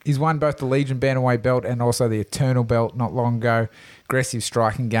he's won both the Legion Bantamweight belt and also the Eternal belt not long ago. Aggressive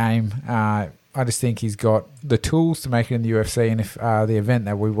striking game. I just think he's got the tools to make it in the UFC, and if the event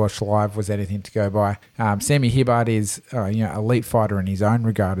that we watched live was anything to go by, Sammy Hibbard is elite fighter in his own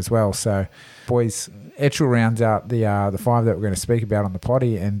regard as well. So, boys, Etchell rounds out the 5 that we're going to speak about on the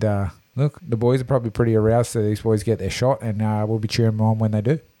potty, and look, the boys are probably pretty aroused so these boys get their shot, and we'll be cheering them on when they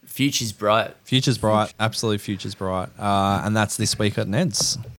do. Future's bright. Future's bright. Absolutely, future's bright. And that's this week at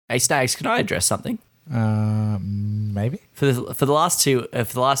Ned's. Hey, Stags, can I address something? Maybe for the last two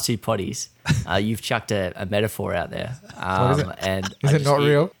potties, you've chucked a metaphor out there. What is it? And is it not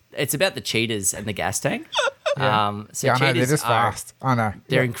real? It's about the cheetahs and the gas tank. Yeah. I know, they're just fast. I know.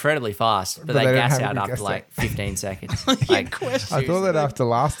 They're incredibly fast, but they gas out after like 15 seconds. Like, I thought that after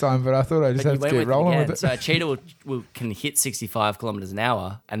last time, but I thought I just had to keep rolling with it. So a cheetah can hit 65 kilometers an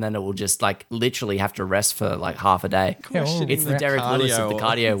hour, and then it will just like literally have to rest for like half a day. Yeah, it's the Derek Lewis of the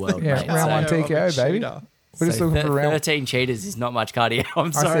cardio world. Yeah, mate. round one TKO, baby. We're just looking for round 13 cheetahs is not much cardio.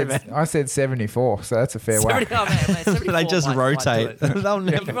 I'm sorry, man. I said 74, so that's a fair whack. They just rotate. They'll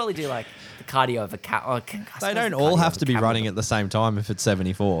never. You can probably do like the cardio of a cat. They don't all have to be running at the same time if it's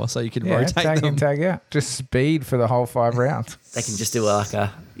 74, so you can rotate tag them. in, tag out. Just speed for the whole 5 rounds. They can just do like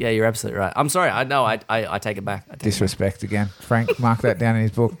a... Yeah, you're absolutely right. I'm sorry. I take it back. Disrespect again. Frank, mark that down in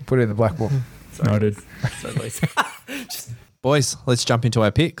his book. Put it in the black book. Noted. Boys, let's jump into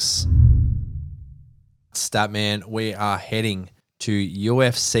our picks. Statman, we are heading to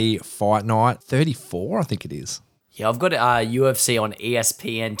UFC Fight Night 34, I think it is. Yeah, I've got UFC on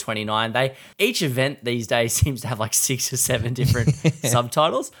ESPN 29. Each event these days seems to have like 6 or 7 different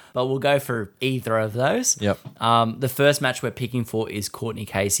subtitles, but we'll go for either of those. Yep. The first match we're picking for is Courtney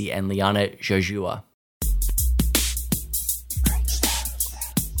Casey and Liana Jojua.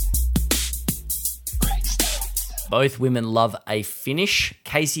 Both women love a finish.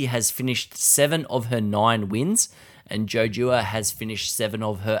 Casey has finished 7 of her 9 wins, and Jojua has finished 7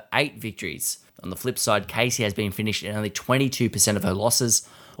 of her 8 victories. On the flip side, Casey has been finished in only 22% of her losses,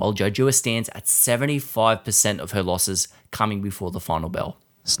 while Jojua stands at 75% of her losses coming before the final bell.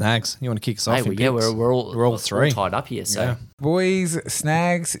 Snags, you want to kick us off? We're all three tied up here. So, boys,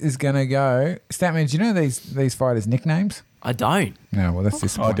 Snags is gonna go. Statman, do you know these fighters' nicknames? I don't. No, well that's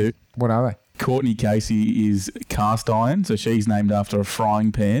this. I do. What are they? Courtney Casey is cast iron, so she's named after a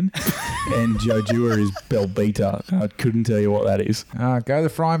frying pan, and Jojua is Belbita. I couldn't tell you what that is. Go the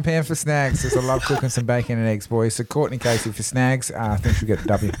frying pan for Snags, because I love cooking some bacon and eggs, boys. So Courtney Casey for Snags. I think she'll get the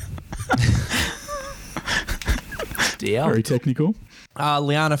W. Very technical.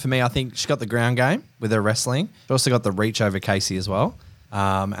 Liana, for me, I think she's got the ground game with her wrestling. She also got the reach over Casey as well.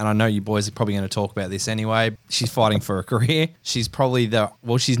 And I know you boys are probably going to talk about this anyway. She's fighting for a career. She's probably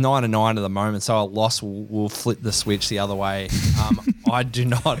she's 9-9 at the moment, so a loss will flip the switch the other way. I do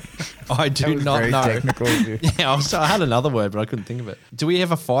not know. Technical of you. Yeah, I had another word, but I couldn't think of it. Do we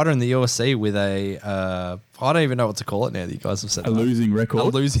have a fighter in the UFC with a, I don't even know what to call it now that you guys have said A losing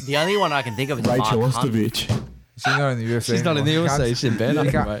record. The only one I can think of is Rachel Mark Hunt. Ostovich. She's not in the UFC. She's not in the UFC. She's in bare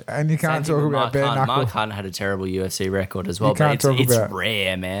knuckle, mate. And you can't Same talk thing with about Mark bare Hunt. knuckle. Mark Hunt had a terrible UFC record as well, can't but talk it's about-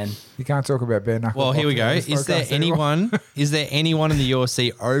 rare, man. You can't talk about bare knuckle. Well, here we go. on this Is there podcast anymore. anyone in the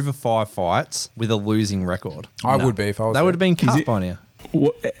UFC over 5 fights with a losing record? I would be if I was. That would have been cut it- by now.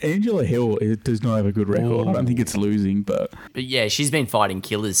 Well, Angela Hill does not have a good record. I don't think it's losing, but But yeah, she's been fighting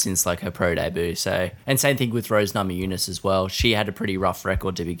killers since like her pro debut. So, and same thing with Rose Namajunas as well. She had a pretty rough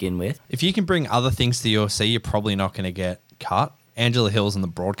record to begin with. If you can bring other things to the UFC, you're probably not going to get cut. Angela Hill's in the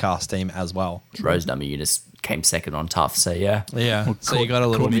broadcast team as well. Rose Namajunas came second on Tough. So yeah, Yeah. So you got a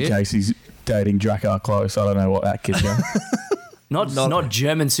little Courtney bit. Casey's dating Drakkar Close. I don't know what that kid's going. not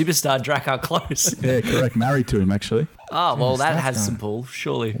German superstar Drakkar Close. Yeah, correct. Married to him, actually. Oh well, that that's has done. some pull,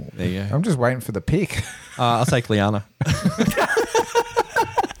 surely. There you go. I'm just waiting for the pick. I'll take Liana.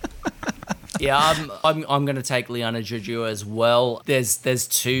 Yeah, I'm going to take Liana Jojua as well. There's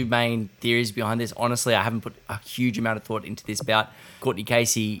two main theories behind this. Honestly, I haven't put a huge amount of thought into this bout. Courtney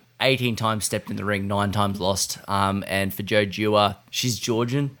Casey, 18 times stepped in the ring, 9 times lost. And for Jojua, she's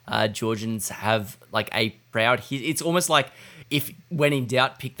Georgian. Georgians have like a proud. It's almost like if when in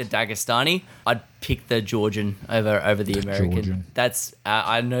doubt, pick the Dagestani. I'd pick the Georgian over the American. Georgian. That's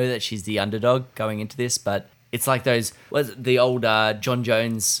I know that she's the underdog going into this, but it's like those the old John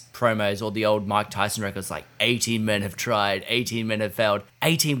Jones promos or the old Mike Tyson records, like 18 men have tried, 18 men have failed,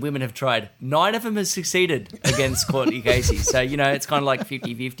 18 women have tried, 9 of them have succeeded against Courtney Casey. So, it's kind of like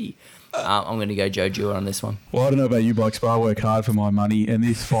 50-50. I'm going to go Jojua on this one. Well, I don't know about you, blokes, but I work hard for my money, and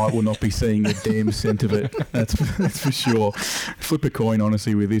this fight will not be seeing a damn cent of it. That's for sure. Flip a coin,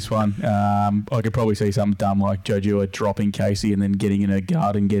 honestly, with this one. I could probably see something dumb like Jojua dropping Casey and then getting in her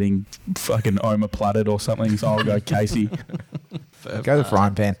guard and getting fucking omoplatted or something. So I'll go Casey. Go the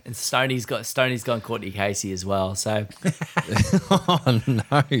frying pan. And Stoney's gone Courtney Casey as well. So Oh, no.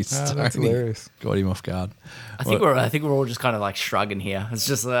 That's Stoney. hilarious. Got him off guard. I think we're all just kind of like shrugging here. It's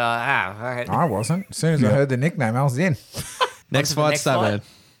just I wasn't. As soon as I heard the nickname, I was in. Next On to the fight's that, fight. man.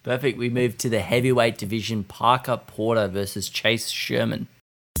 Perfect. We move to the heavyweight division. Parker Porter versus Chase Sherman.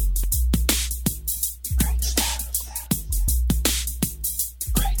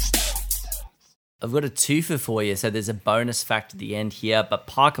 I've got a twofer for you, so there's a bonus fact at the end here. But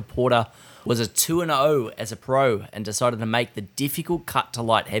Parker Porter was a 2-0 as a pro and decided to make the difficult cut to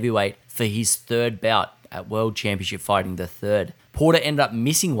light heavyweight for his third bout at World Championship Fighting the third. Porter ended up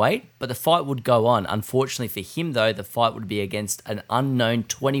missing weight, but the fight would go on. Unfortunately for him, though, the fight would be against an unknown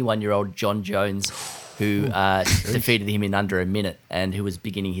 21-year-old John Jones, who defeated him in under a minute and who was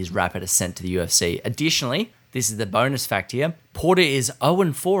beginning his rapid ascent to the UFC. Additionally, this is the bonus fact here, Porter is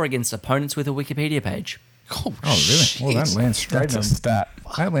 0-4 against opponents with a Wikipedia page. Oh, really? Well, that lands straight That's a in. stat.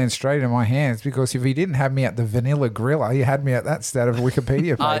 That lands straight in my hands because if he didn't have me at the Vanilla Grilla, he had me at that stat of a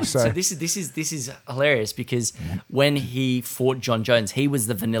Wikipedia page. So this is hilarious because when he fought John Jones, he was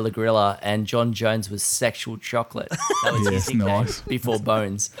the Vanilla Gorilla and John Jones was Sexual Chocolate. That was his Yes, nickname nice. before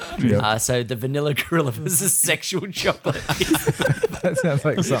Bones. Yep. So the Vanilla Gorilla versus Sexual Chocolate. that sounds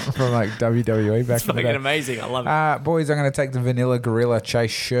like something from like WWE back It's in the fucking day. amazing. I love it. Boys, I'm going to take the Vanilla Gorilla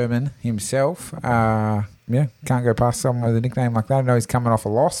Chase Sherman himself. Yeah, can't go past someone with a nickname like that. I know he's coming off a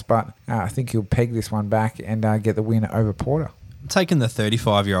loss, but I think he'll peg this one back and get the win over Porter. I'm taking the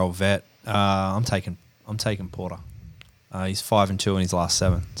 35-year-old vet. I'm taking Porter. He's 5-2 in his last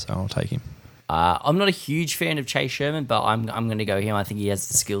 7, so I'll take him. I'm not a huge fan of Chase Sherman, but I'm going to go him. I think he has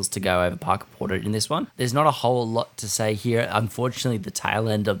the skills to go over Parker Porter in this one. There's not a whole lot to say here. Unfortunately, the tail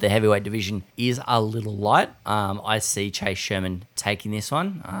end of the heavyweight division is a little light. I see Chase Sherman taking this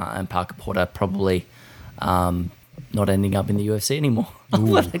one, and Parker Porter probably not ending up in the UFC anymore.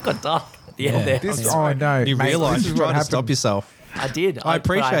 It got dark at the end there. No, You mate, realise this you is tried what to happened. stop yourself. I did. I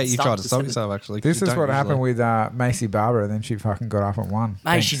appreciate you tried to stop yourself. yourself, actually. This You is don't what happened usually. with Macy Barber, and then she fucking got up and won.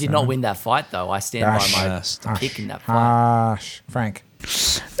 Mate, she did not win that fight, though. I stand Dash. by my Dash. pick in that fight. Frank.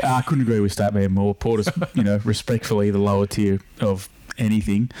 I couldn't agree with Statman more. Porter's, respectfully the lower tier of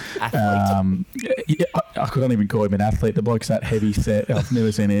anything. Yeah, I couldn't even call him an athlete. The bloke's that heavy set. I've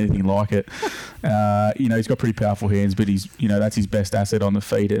never seen anything like it. He's got pretty powerful hands, but that's his best asset on the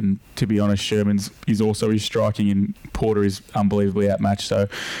feet. And to be honest, Sherman's is also his striking, and Porter is unbelievably outmatched. So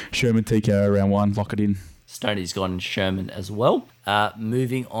Sherman TKO round 1, lock it in. Stoney's gone Sherman as well.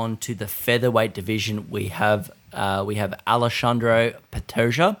 Moving on to the featherweight division, we have Alessandro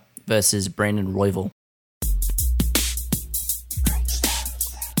Pantoja versus Brandon Royval.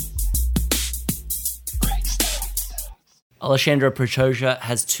 Alessandro Pantoja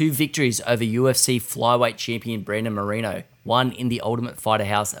has 2 victories over UFC flyweight champion Brandon Moreno, one in the Ultimate Fighter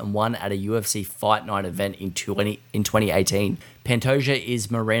House and one at a UFC Fight Night event in 2018. Pantoja is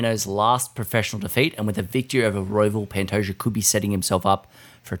Moreno's last professional defeat, and with a victory over Royval, Pantoja could be setting himself up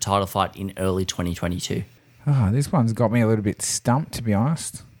for a title fight in early 2022. This one's got me a little bit stumped, to be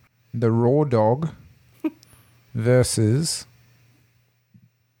honest. The Raw Dog versus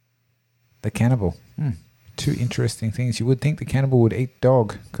the Cannibal. 2 interesting things. You would think the Cannibal would eat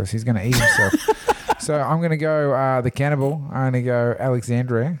dog because he's going to eat himself. So I'm going to go the Cannibal. I'm going to go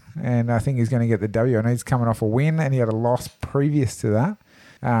Alexandre, and I think he's going to get the W. I know he's coming off a win, and he had a loss previous to that.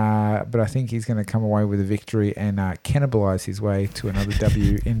 But I think he's going to come away with a victory and cannibalise his way to another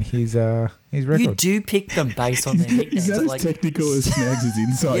W in his record. You do pick them based on their nicknames. Is that as technical as Snags'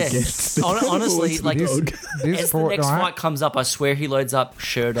 insight gets? Honestly, As the next fight comes up, I swear he loads up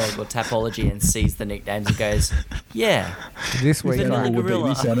Sherdog or Tapology and sees the nicknames and goes, yeah. This week, Vanilla would be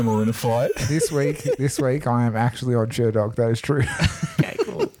this animal in a fight. This week, I am actually on Sherdog. That is true. Okay,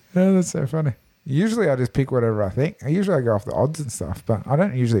 cool. Oh, that's so funny. Usually I just pick whatever I think. I go off the odds and stuff, but I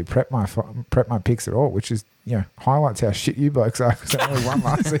don't usually prep my picks at all, which is, highlights how shit you blokes are because I only won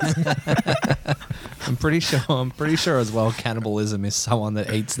last season. I'm pretty sure as well cannibalism is someone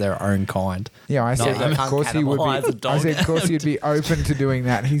that eats their own kind. Yeah, I said that of course he would be. I said of course he'd be open to doing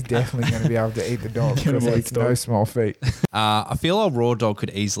that. He's definitely going to be able to eat the dog because he eats no small feat. I feel a Raw Dog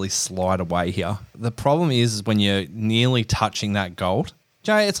could easily slide away here. The problem is when you're nearly touching that gold.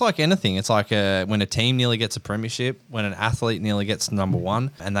 Jay, it's like anything. It's like when a team nearly gets a premiership, when an athlete nearly gets number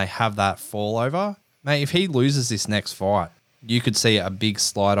 1, and they have that fall over. Mate, if he loses this next fight, you could see a big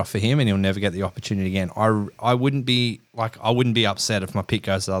slide off for him, and he'll never get the opportunity again. I wouldn't be upset if my pick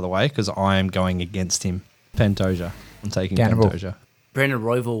goes the other way because I am going against him. Pantoja. I'm taking Cannibal. Pantoja. Brandon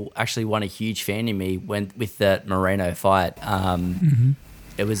Royval actually won a huge fan in me with that Moreno fight.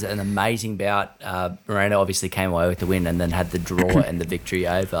 It was an amazing bout. Moreno obviously came away with the win and then had the draw and the victory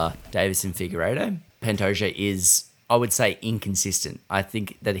over Davis and Figueiredo. Pantoja is, I would say, inconsistent. I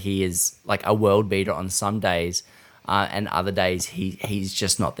think that he is like a world beater on some days, and other days he's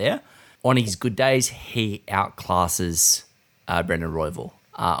just not there. On his good days, he outclasses Brandon Royval.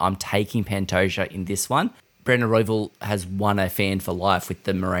 I'm taking Pantoja in this one. Brandon Royval has won a fan for life with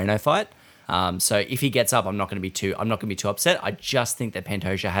the Moreno fight. So if he gets up, I'm not going to be too upset. I just think that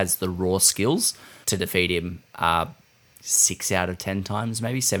Pantoja has the raw skills to defeat him 6 out of 10 times,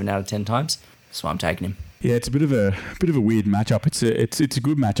 maybe 7 out of 10 times. That's why I'm taking him. Yeah, it's a bit of a weird matchup. It's a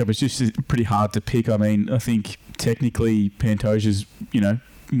good matchup. It's just pretty hard to pick. I mean, I think technically Pantoja's,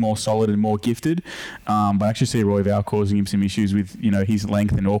 more solid and more gifted, but I actually see Royval causing him some issues with his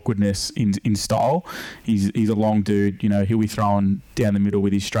length and awkwardness in style. He's a long dude. He'll be throwing down the middle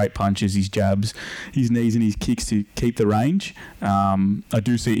with his straight punches, his jabs, his knees and his kicks to keep the range. I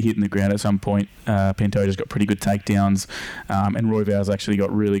do see it hitting the ground at some point. Pantoja's got pretty good takedowns, and Royval's actually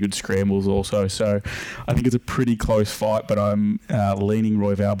got really good scrambles also. So I think it's a pretty close fight, but I'm leaning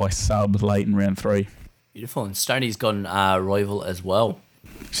Royval by sub late in round 3. Beautiful. And Stoney's gone Royval as well.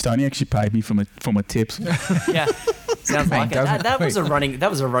 Stoney actually paid me for my tips. Yeah, sounds like it. That was a running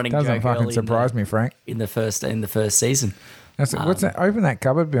Doesn't joke fucking early surprise me, Frank. in the first season. What's that? Open that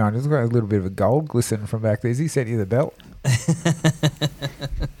cupboard behind. It's got a little bit of a gold glistening from back there. Has he sent you the belt?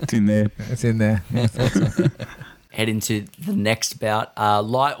 It's in there. It's in there. Yeah, I thought so. Head into the next bout,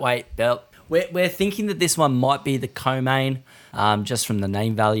 lightweight belt. We're thinking that this one might be the co-main, just from the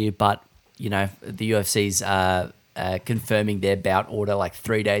name value, but the UFC's confirming their bout order like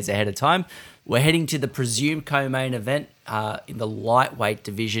 3 days ahead of time. We're heading to the presumed co-main event in the lightweight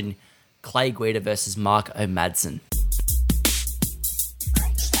division, Clay Guida versus Mark O'Madsen.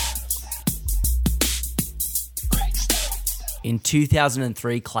 In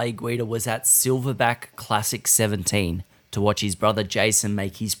 2003, Clay Guida was at Silverback Classic 17 to watch his brother Jason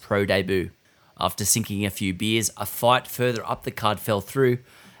make his pro debut. After sinking a few beers, a fight further up the card fell through,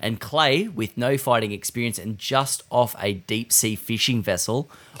 and Clay, with no fighting experience and just off a deep-sea fishing vessel,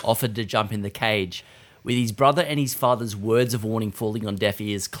 offered to jump in the cage. With his brother and his father's words of warning falling on deaf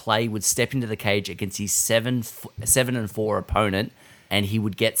ears, Clay would step into the cage against his 7-4 opponent and he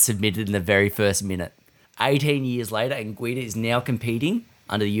would get submitted in the very first minute. 18 years later, and Guida is now competing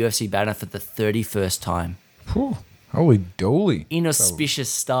under the UFC banner for the 31st time. Whew. Holy dooly. Inauspicious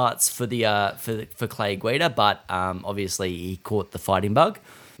starts for for Clay Guida, but obviously he caught the fighting bug,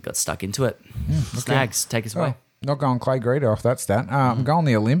 got stuck into it. Snags, take us away. Not going Clay Guida off that stat. I'm going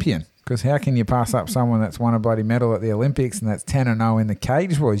the Olympian, because how can you pass up someone that's won a bloody medal at the Olympics and that's 10-0 in the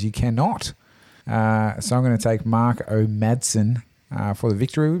cage boys? You cannot. So I'm going to take Mark O'Madsen for the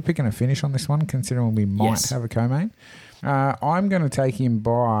victory. We're picking a finish on this one, considering we might have a co-main. I'm going to take him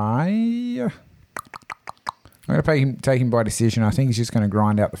by... I'm going to take him by decision. I think he's just going to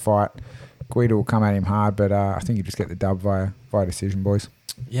grind out the fight. Guida will come at him hard, but I think you just get the dub via decision, boys.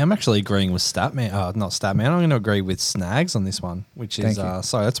 Yeah, I'm actually agreeing with Statman. Not Statman. I'm going to agree with Snags on this one, which is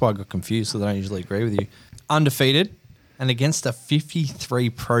sorry, that's why I got confused, because I don't usually agree with you. Undefeated and against a 53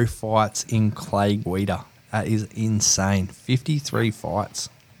 pro fights in Clay Guida. That is insane. 53 fights.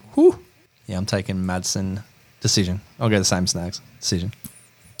 Whew. Yeah, I'm taking Madsen decision. I'll go the same, Snags decision.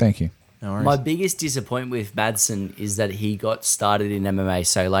 Thank you. No worries. My biggest disappointment with Madsen is that he got started in MMA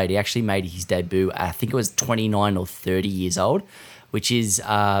so late. He actually made his debut, I think it was 29 or 30 years old, which is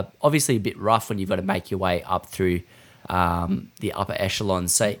obviously a bit rough when you've got to make your way up through the upper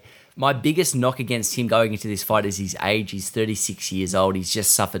echelons. So my biggest knock against him going into this fight is his age. He's 36 years old. He's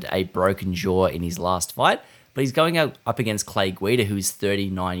just suffered a broken jaw in his last fight. But he's going up against Clay Guida, who's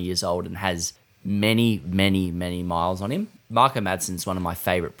 39 years old and has many, many, many miles on him. Marco Madsen's one of my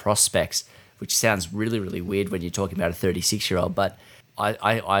favourite prospects, which sounds really, really weird when you're talking about a 36-year-old, but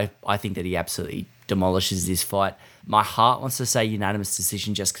I think that he absolutely demolishes this fight. My heart wants to say unanimous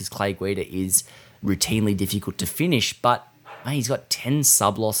decision just because Clay Guida is routinely difficult to finish, but man, he's got 10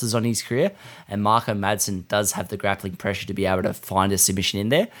 sub-losses on his career, and Marco Madsen does have the grappling pressure to be able to find a submission in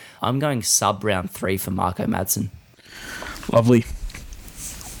there. I'm going sub-round 3 for Marco Madsen. Lovely.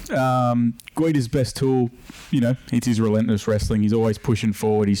 Guida's best tool, it's his relentless wrestling. He's always pushing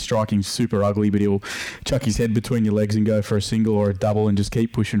forward. He's striking super ugly, but he'll chuck his head between your legs and go for a single or a double and just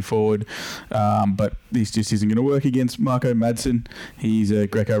keep pushing forward. But this just isn't going to work against Marco Madsen. He's a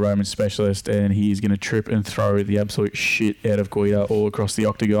Greco-Roman specialist, and he is going to trip and throw the absolute shit out of Guida all across the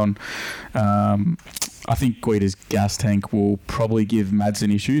octagon. I think Guida's gas tank will probably give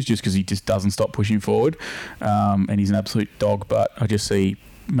Madsen issues just because he just doesn't stop pushing forward. And he's an absolute dog, but I just see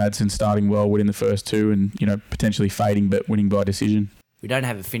Madsen starting well, winning the first two, and potentially fading but winning by decision. We don't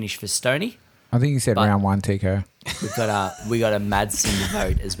have a finish for Stoney. I think you said round 1, TK. We got a Madsen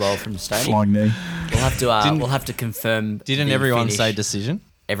vote as well from Stoney. Flying knee. We'll have to confirm. Didn't everyone say decision?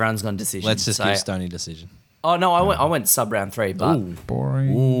 Everyone's gone decision. Let's just give Stoney decision. Oh no, I went sub round 3, but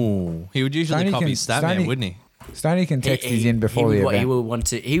Boring. Ooh, he would usually Stoney copy Statman, wouldn't he? Stoney can text his in before the event.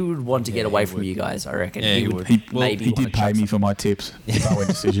 He would want to get away from you guys, I reckon. Yeah, he would. He did pay me for my tips if I went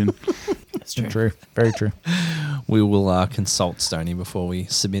decision. That's true. True. Very true. We will consult Stoney before we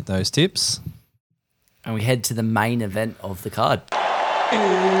submit those tips. And we head to the main event of the card. It's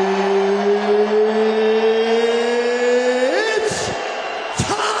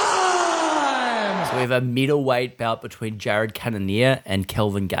time! So we have a middleweight bout between Jared Cannonier and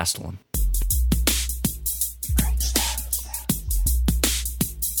Kelvin Gastelum.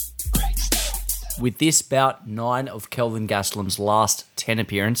 With this bout, 9 of Kelvin Gastelum's last 10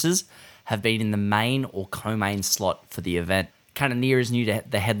 appearances have been in the main or co-main slot for the event. Cannonier is new to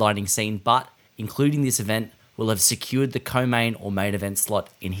the headlining scene, but including this event, will have secured the co-main or main event slot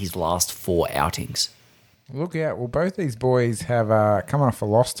in his last 4 outings. Look out. Well, both these boys have come off a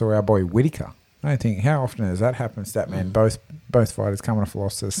loss to our boy Whitaker. I don't think, how often does that happen, Statman? Both fighters coming off a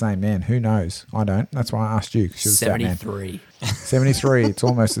loss to the same man. Who knows? I don't. That's why I asked you, because you're the Statman. 73. It's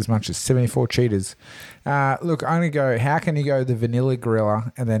almost as much as 74 cheaters. Look, I'm going to go, how can you go the vanilla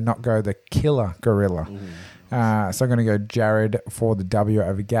gorilla and then not go the killer gorilla? So I'm going to go Jared for the W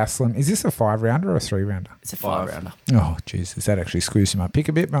over Gastelum. Is this a 5-rounder or a 3-rounder? It's a 5-rounder. Oh, Jesus. That actually squeezes my pick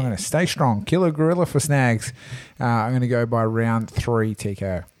a bit, but I'm going to stay strong. Killer gorilla for Snags. I'm going to go by round 3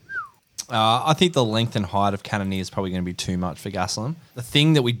 TKO. I think the length and height of Cannonier is probably going to be too much for Gastelum. The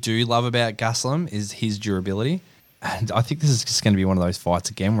thing that we do love about Gastelum is his durability. And I think this is just going to be one of those fights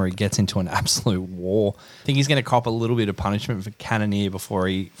again where he gets into an absolute war. I think he's going to cop a little bit of punishment for Cannonier before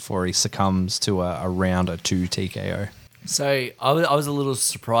he succumbs to a round or 2 TKO. So I was a little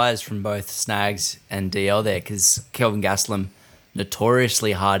surprised from both Snags and DL there, because Kelvin Gastelum,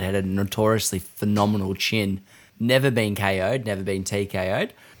 notoriously hard-headed, notoriously phenomenal chin, never been KO'd, never been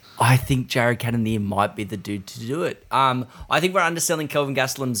TKO'd. I think Jared Cannonier might be the dude to do it. I think we're underselling Kelvin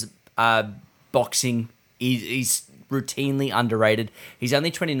Gastelum's boxing. He's routinely underrated. He's only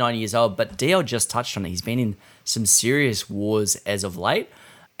 29 years old, but DL just touched on it. He's been in some serious wars as of late.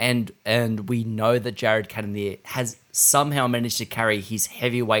 And we know that Jared Cannonier has somehow managed to carry his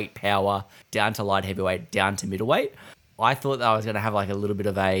heavyweight power down to light heavyweight, down to middleweight. I thought that I was going to have like a little bit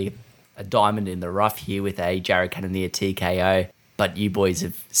of a diamond in the rough here with a Jared Cannonier TKO, but you boys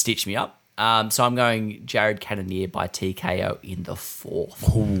have stitched me up. So I'm going Jared Cannonier by TKO in the fourth.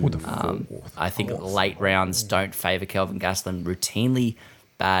 I think late rounds don't favour Kelvin Gastelum. Routinely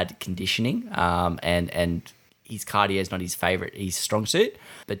bad conditioning, and his cardio is not his favourite, his strong suit.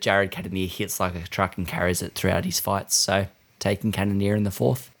 But Jared Cannonier hits like a truck and carries it throughout his fights. So taking Cannonier in the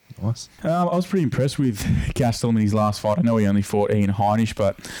fourth. Nice. I was pretty impressed with Gastelum in his last fight. I know he only fought Ian Heinisch,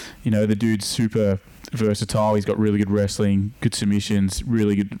 but the dude's super versatile. He's got really good wrestling, good submissions,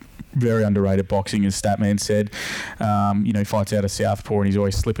 really good, very underrated boxing, as Statman said. He fights out of Southpaw and he's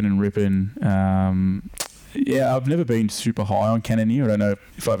always slipping and ripping. I've never been super high on Cannonier. I don't know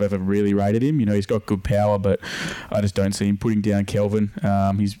if I've ever really rated him. He's got good power, but I just don't see him putting down Kelvin.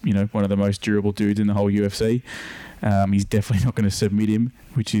 He's, one of the most durable dudes in the whole UFC. He's definitely not going to submit him,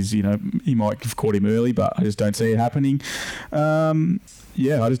 which is, he might have caught him early, but I just don't see it happening. I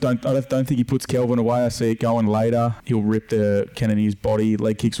just don't think he puts Kelvin away. I see it going later. He'll rip the Cannonier's body.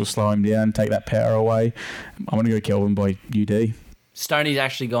 Leg kicks will slow him down, take that power away. I'm going to go Kelvin by UD. Stoney's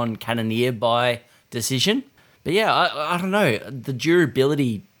actually gone Cannonier by decision. But yeah, I don't know. The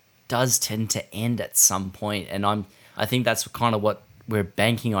durability does tend to end at some point, and I think that's kind of what we're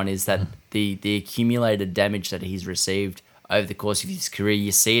banking on, is that the accumulated damage that he's received over the course of his career.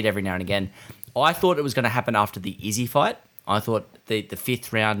 You see it every now and again. I thought it was going to happen after the Izzy fight. I thought the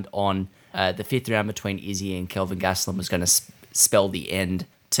fifth round between Izzy and Kelvin Gastelum was going to spell the end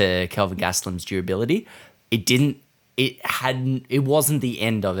to Kelvin Gastelum's durability. It didn't. It wasn't the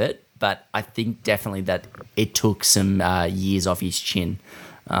end of it, but I think definitely that it took some years off his chin.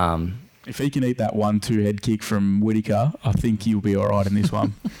 If he can eat that 1-2 head kick from Whittaker, I think he'll be all right in this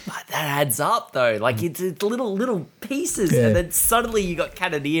one. But that adds up, though. Like, it's little pieces. Yeah. And then suddenly you got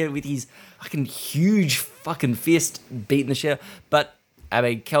Cannonier with his fucking huge fucking fist beating the shit. But, I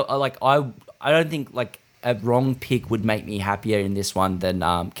mean, I don't think, like, a wrong pick would make me happier in this one than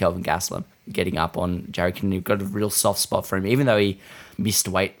Kelvin Gastelum getting up on Jared Cannonier. Got a real soft spot for him, even though he missed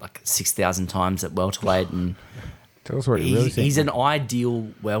weight like 6,000 times at welterweight. And tell us what you really think. He's an ideal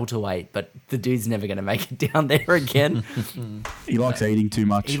welterweight, but the dude's never going to make it down there again. He likes eating too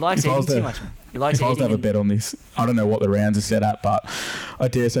much. He likes eating too much. If I was to have a bet on this, I don't know what the rounds are set at, but I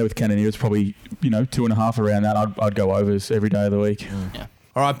dare say with Cannonier, it's probably 2.5 around that. I'd go overs every day of the week. Yeah.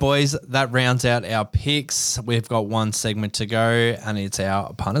 All right, boys, that rounds out our picks. We've got one segment to go, and it's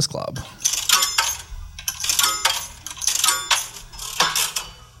our Punters Club.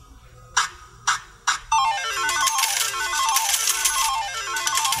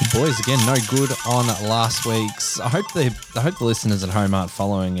 Boys, again, no good on last week's. I hope the listeners at home aren't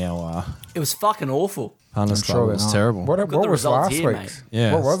following our. It was fucking awful. Punters Club. It was terrible. What was last week's? Mate.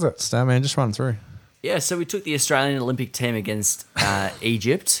 Yeah, what was it? Starman, just run through. Yeah, so we took the Australian Olympic team against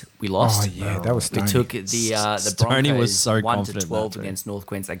Egypt. We lost. Oh yeah, that was Stoney. We took the Stoney Broncos was so 1-12 against North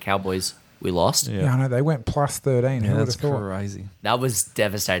Queensland Cowboys. We lost. Yeah, I know they went plus 13. Yeah, Who would that's have thought? crazy. That was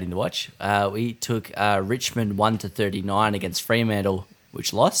devastating to watch. We took Richmond 1-39 against Fremantle,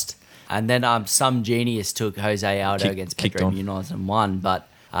 which lost. And then some genius took Jose Aldo against Pedro Munoz and won. But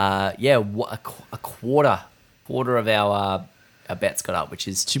a quarter of our bets got up, which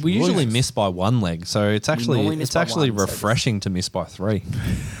is we usually miss by one leg, so it's actually refreshing to miss by 3.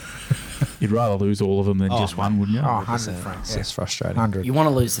 You'd rather lose all of them than just one, wouldn't you? 100 francs. It's frustrating. 100. You want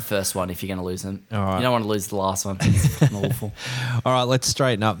to lose the first one if you're going to lose them. All right. You don't want to lose the last one. It's awful. All right, let's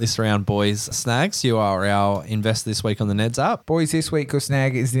straighten up this round, boys. Snags, you are our investor this week on the Neds Up. Boys, this week, because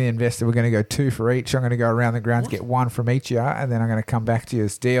Snag is the investor, we're going to go 2 for each. I'm going to go around the grounds, get 1 from each of you, and then I'm going to come back to you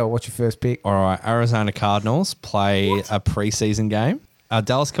as deal. What's your first pick? All right, Arizona Cardinals play a preseason game.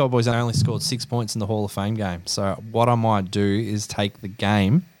 Dallas Cowboys only scored 6 points in the Hall of Fame game. So what I might do is take the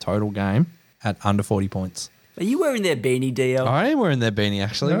total game, at under 40 points. Are you wearing their beanie, DL? I am wearing their beanie,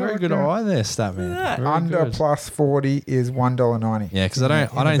 actually. Very good eye there, Statman. Under plus 40 is $1.90. Yeah, because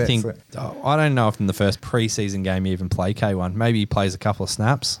I don't know if in the first preseason game you even play K1. Maybe he plays a couple of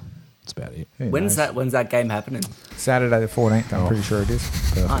snaps. That's about it. When's that game happening? Saturday the 14th, I'm pretty sure it is.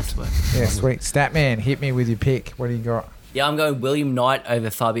 Perfect. Nice work. Yeah, sweet. Statman, hit me with your pick. What do you got? Yeah, I'm going William Knight over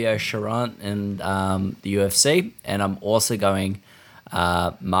Fabio Charant in the UFC, and I'm also going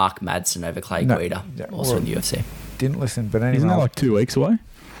Mark Madsen over Clay Guida, also in the UFC. Didn't listen, but anyway. Isn't that like 2 weeks away?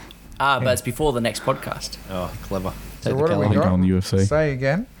 But it's before the next podcast. Oh, clever. So what do we got on the UFC? Say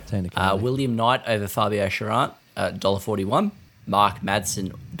again. William Knight over Fabio Charant $1.41. Mark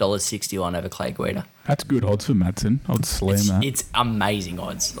Madsen, $1.61 over Clay Guida. That's good odds for Madsen. I'd slam that. It's amazing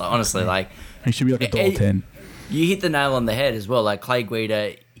odds. Like, honestly, like He should be like $1.10. you hit the nail on the head as well. Like Clay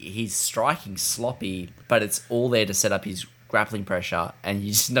Guida, he's striking sloppy, but it's all there to set up his grappling pressure, and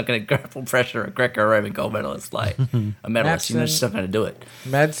you're just not going to grapple pressure a Greco-Roman gold medalist, like a medalist. You're just not going to do it.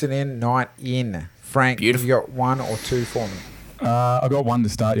 Madsen in, Knight in. Frank, Beautiful. you got one or two for me? I got one to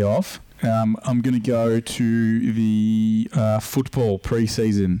start you off. I'm going to go to the football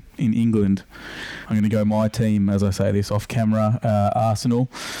pre-season in England. I'm going to go my team, as I say this off camera, Arsenal,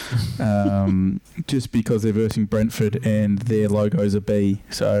 just because they're versing Brentford and their logo's a bee.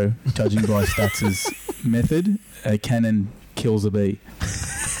 So, judging by Stats' method, a cannon kills a bee.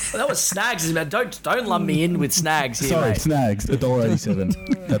 Well, that was Snags. Don't lump me in with Snags here, Sorry, mate. Snags,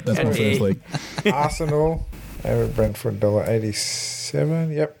 $1.87. That's my first league. Arsenal over at Brentford,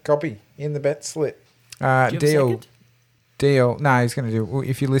 $1.87. Yep, copy. In the bet slit. Do you have a second? Deal. No, he's going to do.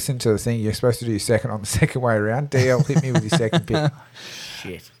 If you listen to the thing, you're supposed to do your second on the second way around. Deal. Hit me with your second pick.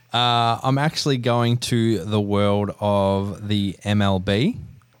 Shit. I'm actually going to the world of the MLB.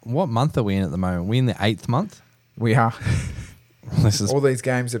 What month are we in at the moment? We in the 8th month? We are. This is All these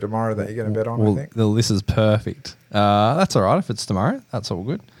games are tomorrow that you're going to bet on, I think. this is perfect. That's all right if it's tomorrow. That's all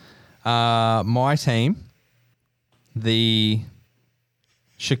good. My team, the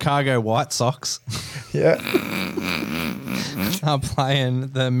Chicago White Sox, Yeah. are playing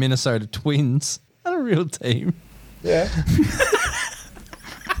the Minnesota Twins. Not a real team. Yeah.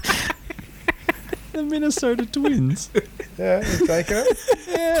 The Minnesota Twins. Yeah. You're taking it?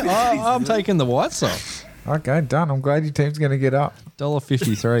 Yeah, I'm taking the White Sox. Okay, done. I'm glad your team's going to get up.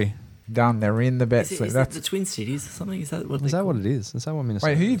 $1.53. Done. They're in the bet Is it, slit. is it That's the Twin Cities or something? Is that what? Is that what it is? Is that what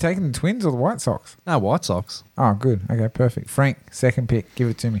Minnesota? Wait, who are you taking, the Twins or the White Sox? No, White Sox. Oh, good. Okay, perfect. Frank, second pick. Give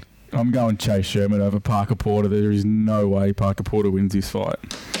it to me. I'm going Chase Sherman over Parker Porter. There is no way Parker Porter wins this fight.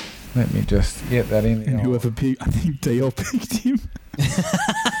 Let me just get that in. And whoever picked, I think DL picked him.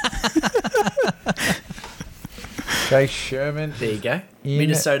 Chase Sherman. There you go. In-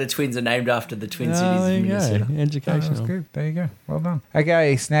 Minnesota Twins are named after the Twin Cities there of you Minnesota. go. Oh, that's Educational. good. There you go. Well done.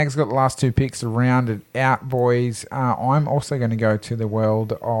 Okay, Snag's got the last two picks to round it out, boys. I'm also going to go to the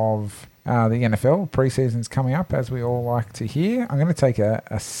world of the NFL. Preseason's coming up, as we all like to hear. I'm going to take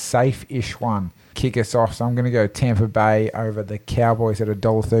a safe-ish one. Kick us off. So I'm going to go Tampa Bay over the Cowboys at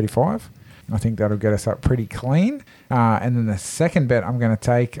 $1.35. I think that'll get us up pretty clean. And then the second bet I'm going to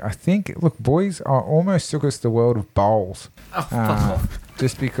take, I think, look, boys, I almost took us to the world of bowls. Oh, fuck off.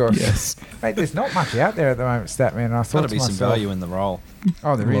 Just because, Yes. mate, there's not much out there at the moment, Statman. And I Got thought to to be some myself, value in the role.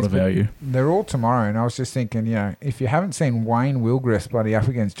 oh, there A lot is, of but value. they're all tomorrow. And I was just thinking, if you haven't seen Wayne Wilgrist bloody up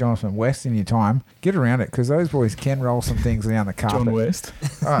against Jonathan West in your time, get around it because those boys can roll some things down the carpet. John West.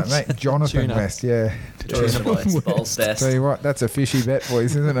 Oh, mate, Jonathan Tuna. West, yeah. Tuna boys, bowls best. Tell you what, that's a fishy bet,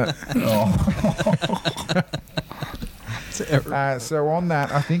 boys, isn't it? So on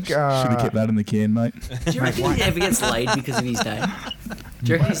that, I think... Should have kept that in the can, mate. Do you reckon he ever gets laid because of his name? Do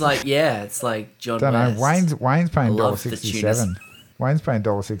you reckon he's like, yeah, it's like John don't know. West. Wayne's paying Love the $1.67. Wayne's paying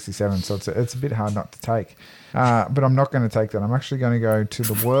 $1.67, so it's a bit hard not to take. But I'm not going to take that. I'm actually going to go to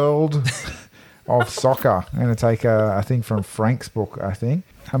the world of soccer. I'm going to take a thing from Frank's book, I think.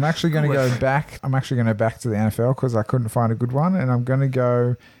 I'm actually going to go back. I'm actually going to go back to the NFL because I couldn't find a good one, and I'm going to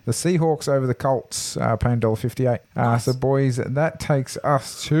go the Seahawks over the Colts, paying $1.58. Nice. So, boys, that takes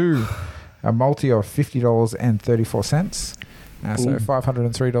us to a multi of $50.34. So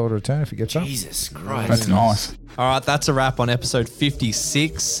 $503 return if it gets up. Jesus Christ. That's nice. All right, that's a wrap on episode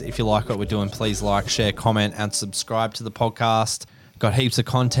 56. If you like what we're doing, please like, share, comment, and subscribe to the podcast. Got heaps of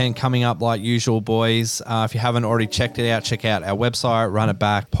content coming up like usual, boys. If you haven't already checked it out, check out our website,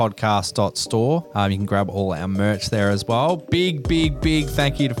 runitbackpodcast.store. You can grab all our merch there as well. Big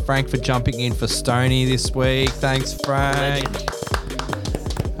thank you to Frank for jumping in for Stoney this week. Thanks, Frank. Legend.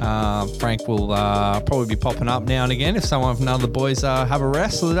 Frank will probably be popping up now and again if some of none of the boys have a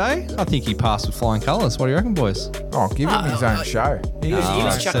rest for the day. I think he passed with flying colours. What do you reckon, boys? Oh, give him his own show. He was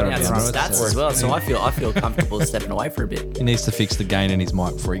set chucking up out some his own stats website. as well, so I feel comfortable stepping away for a bit. He needs to fix the gain in his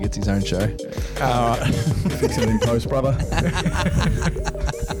mic before he gets his own show. Fix it in post, brother.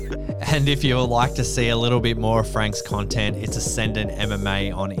 And if you would like to see a little bit more of Frank's content, it's Ascendant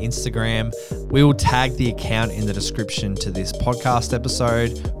MMA on Instagram. We will tag the account in the description to this podcast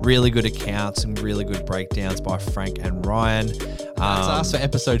episode. Really good accounts and really good breakdowns by Frank and Ryan. That's us for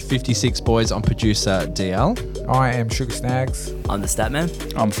episode 56, boys. I'm producer DL. I am Sugar Snags. I'm the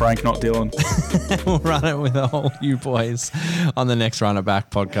Statman. I'm Frank, not Dylan. We'll run it with all you boys on the next Run It Back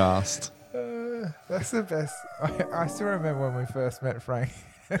podcast. That's the best. I still remember when we first met Frank.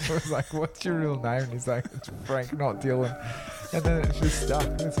 It was like, what's your real name? And he's like, it's Frank, not Dylan. And then it's just stuck.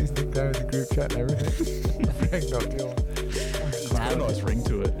 That's his nickname in the group chat and everything. Frank, not Dylan. It's got a nice ring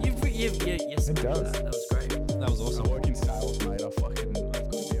to it. Yes, It does. That was great. That was awesome. I work in sales, mate. I fucking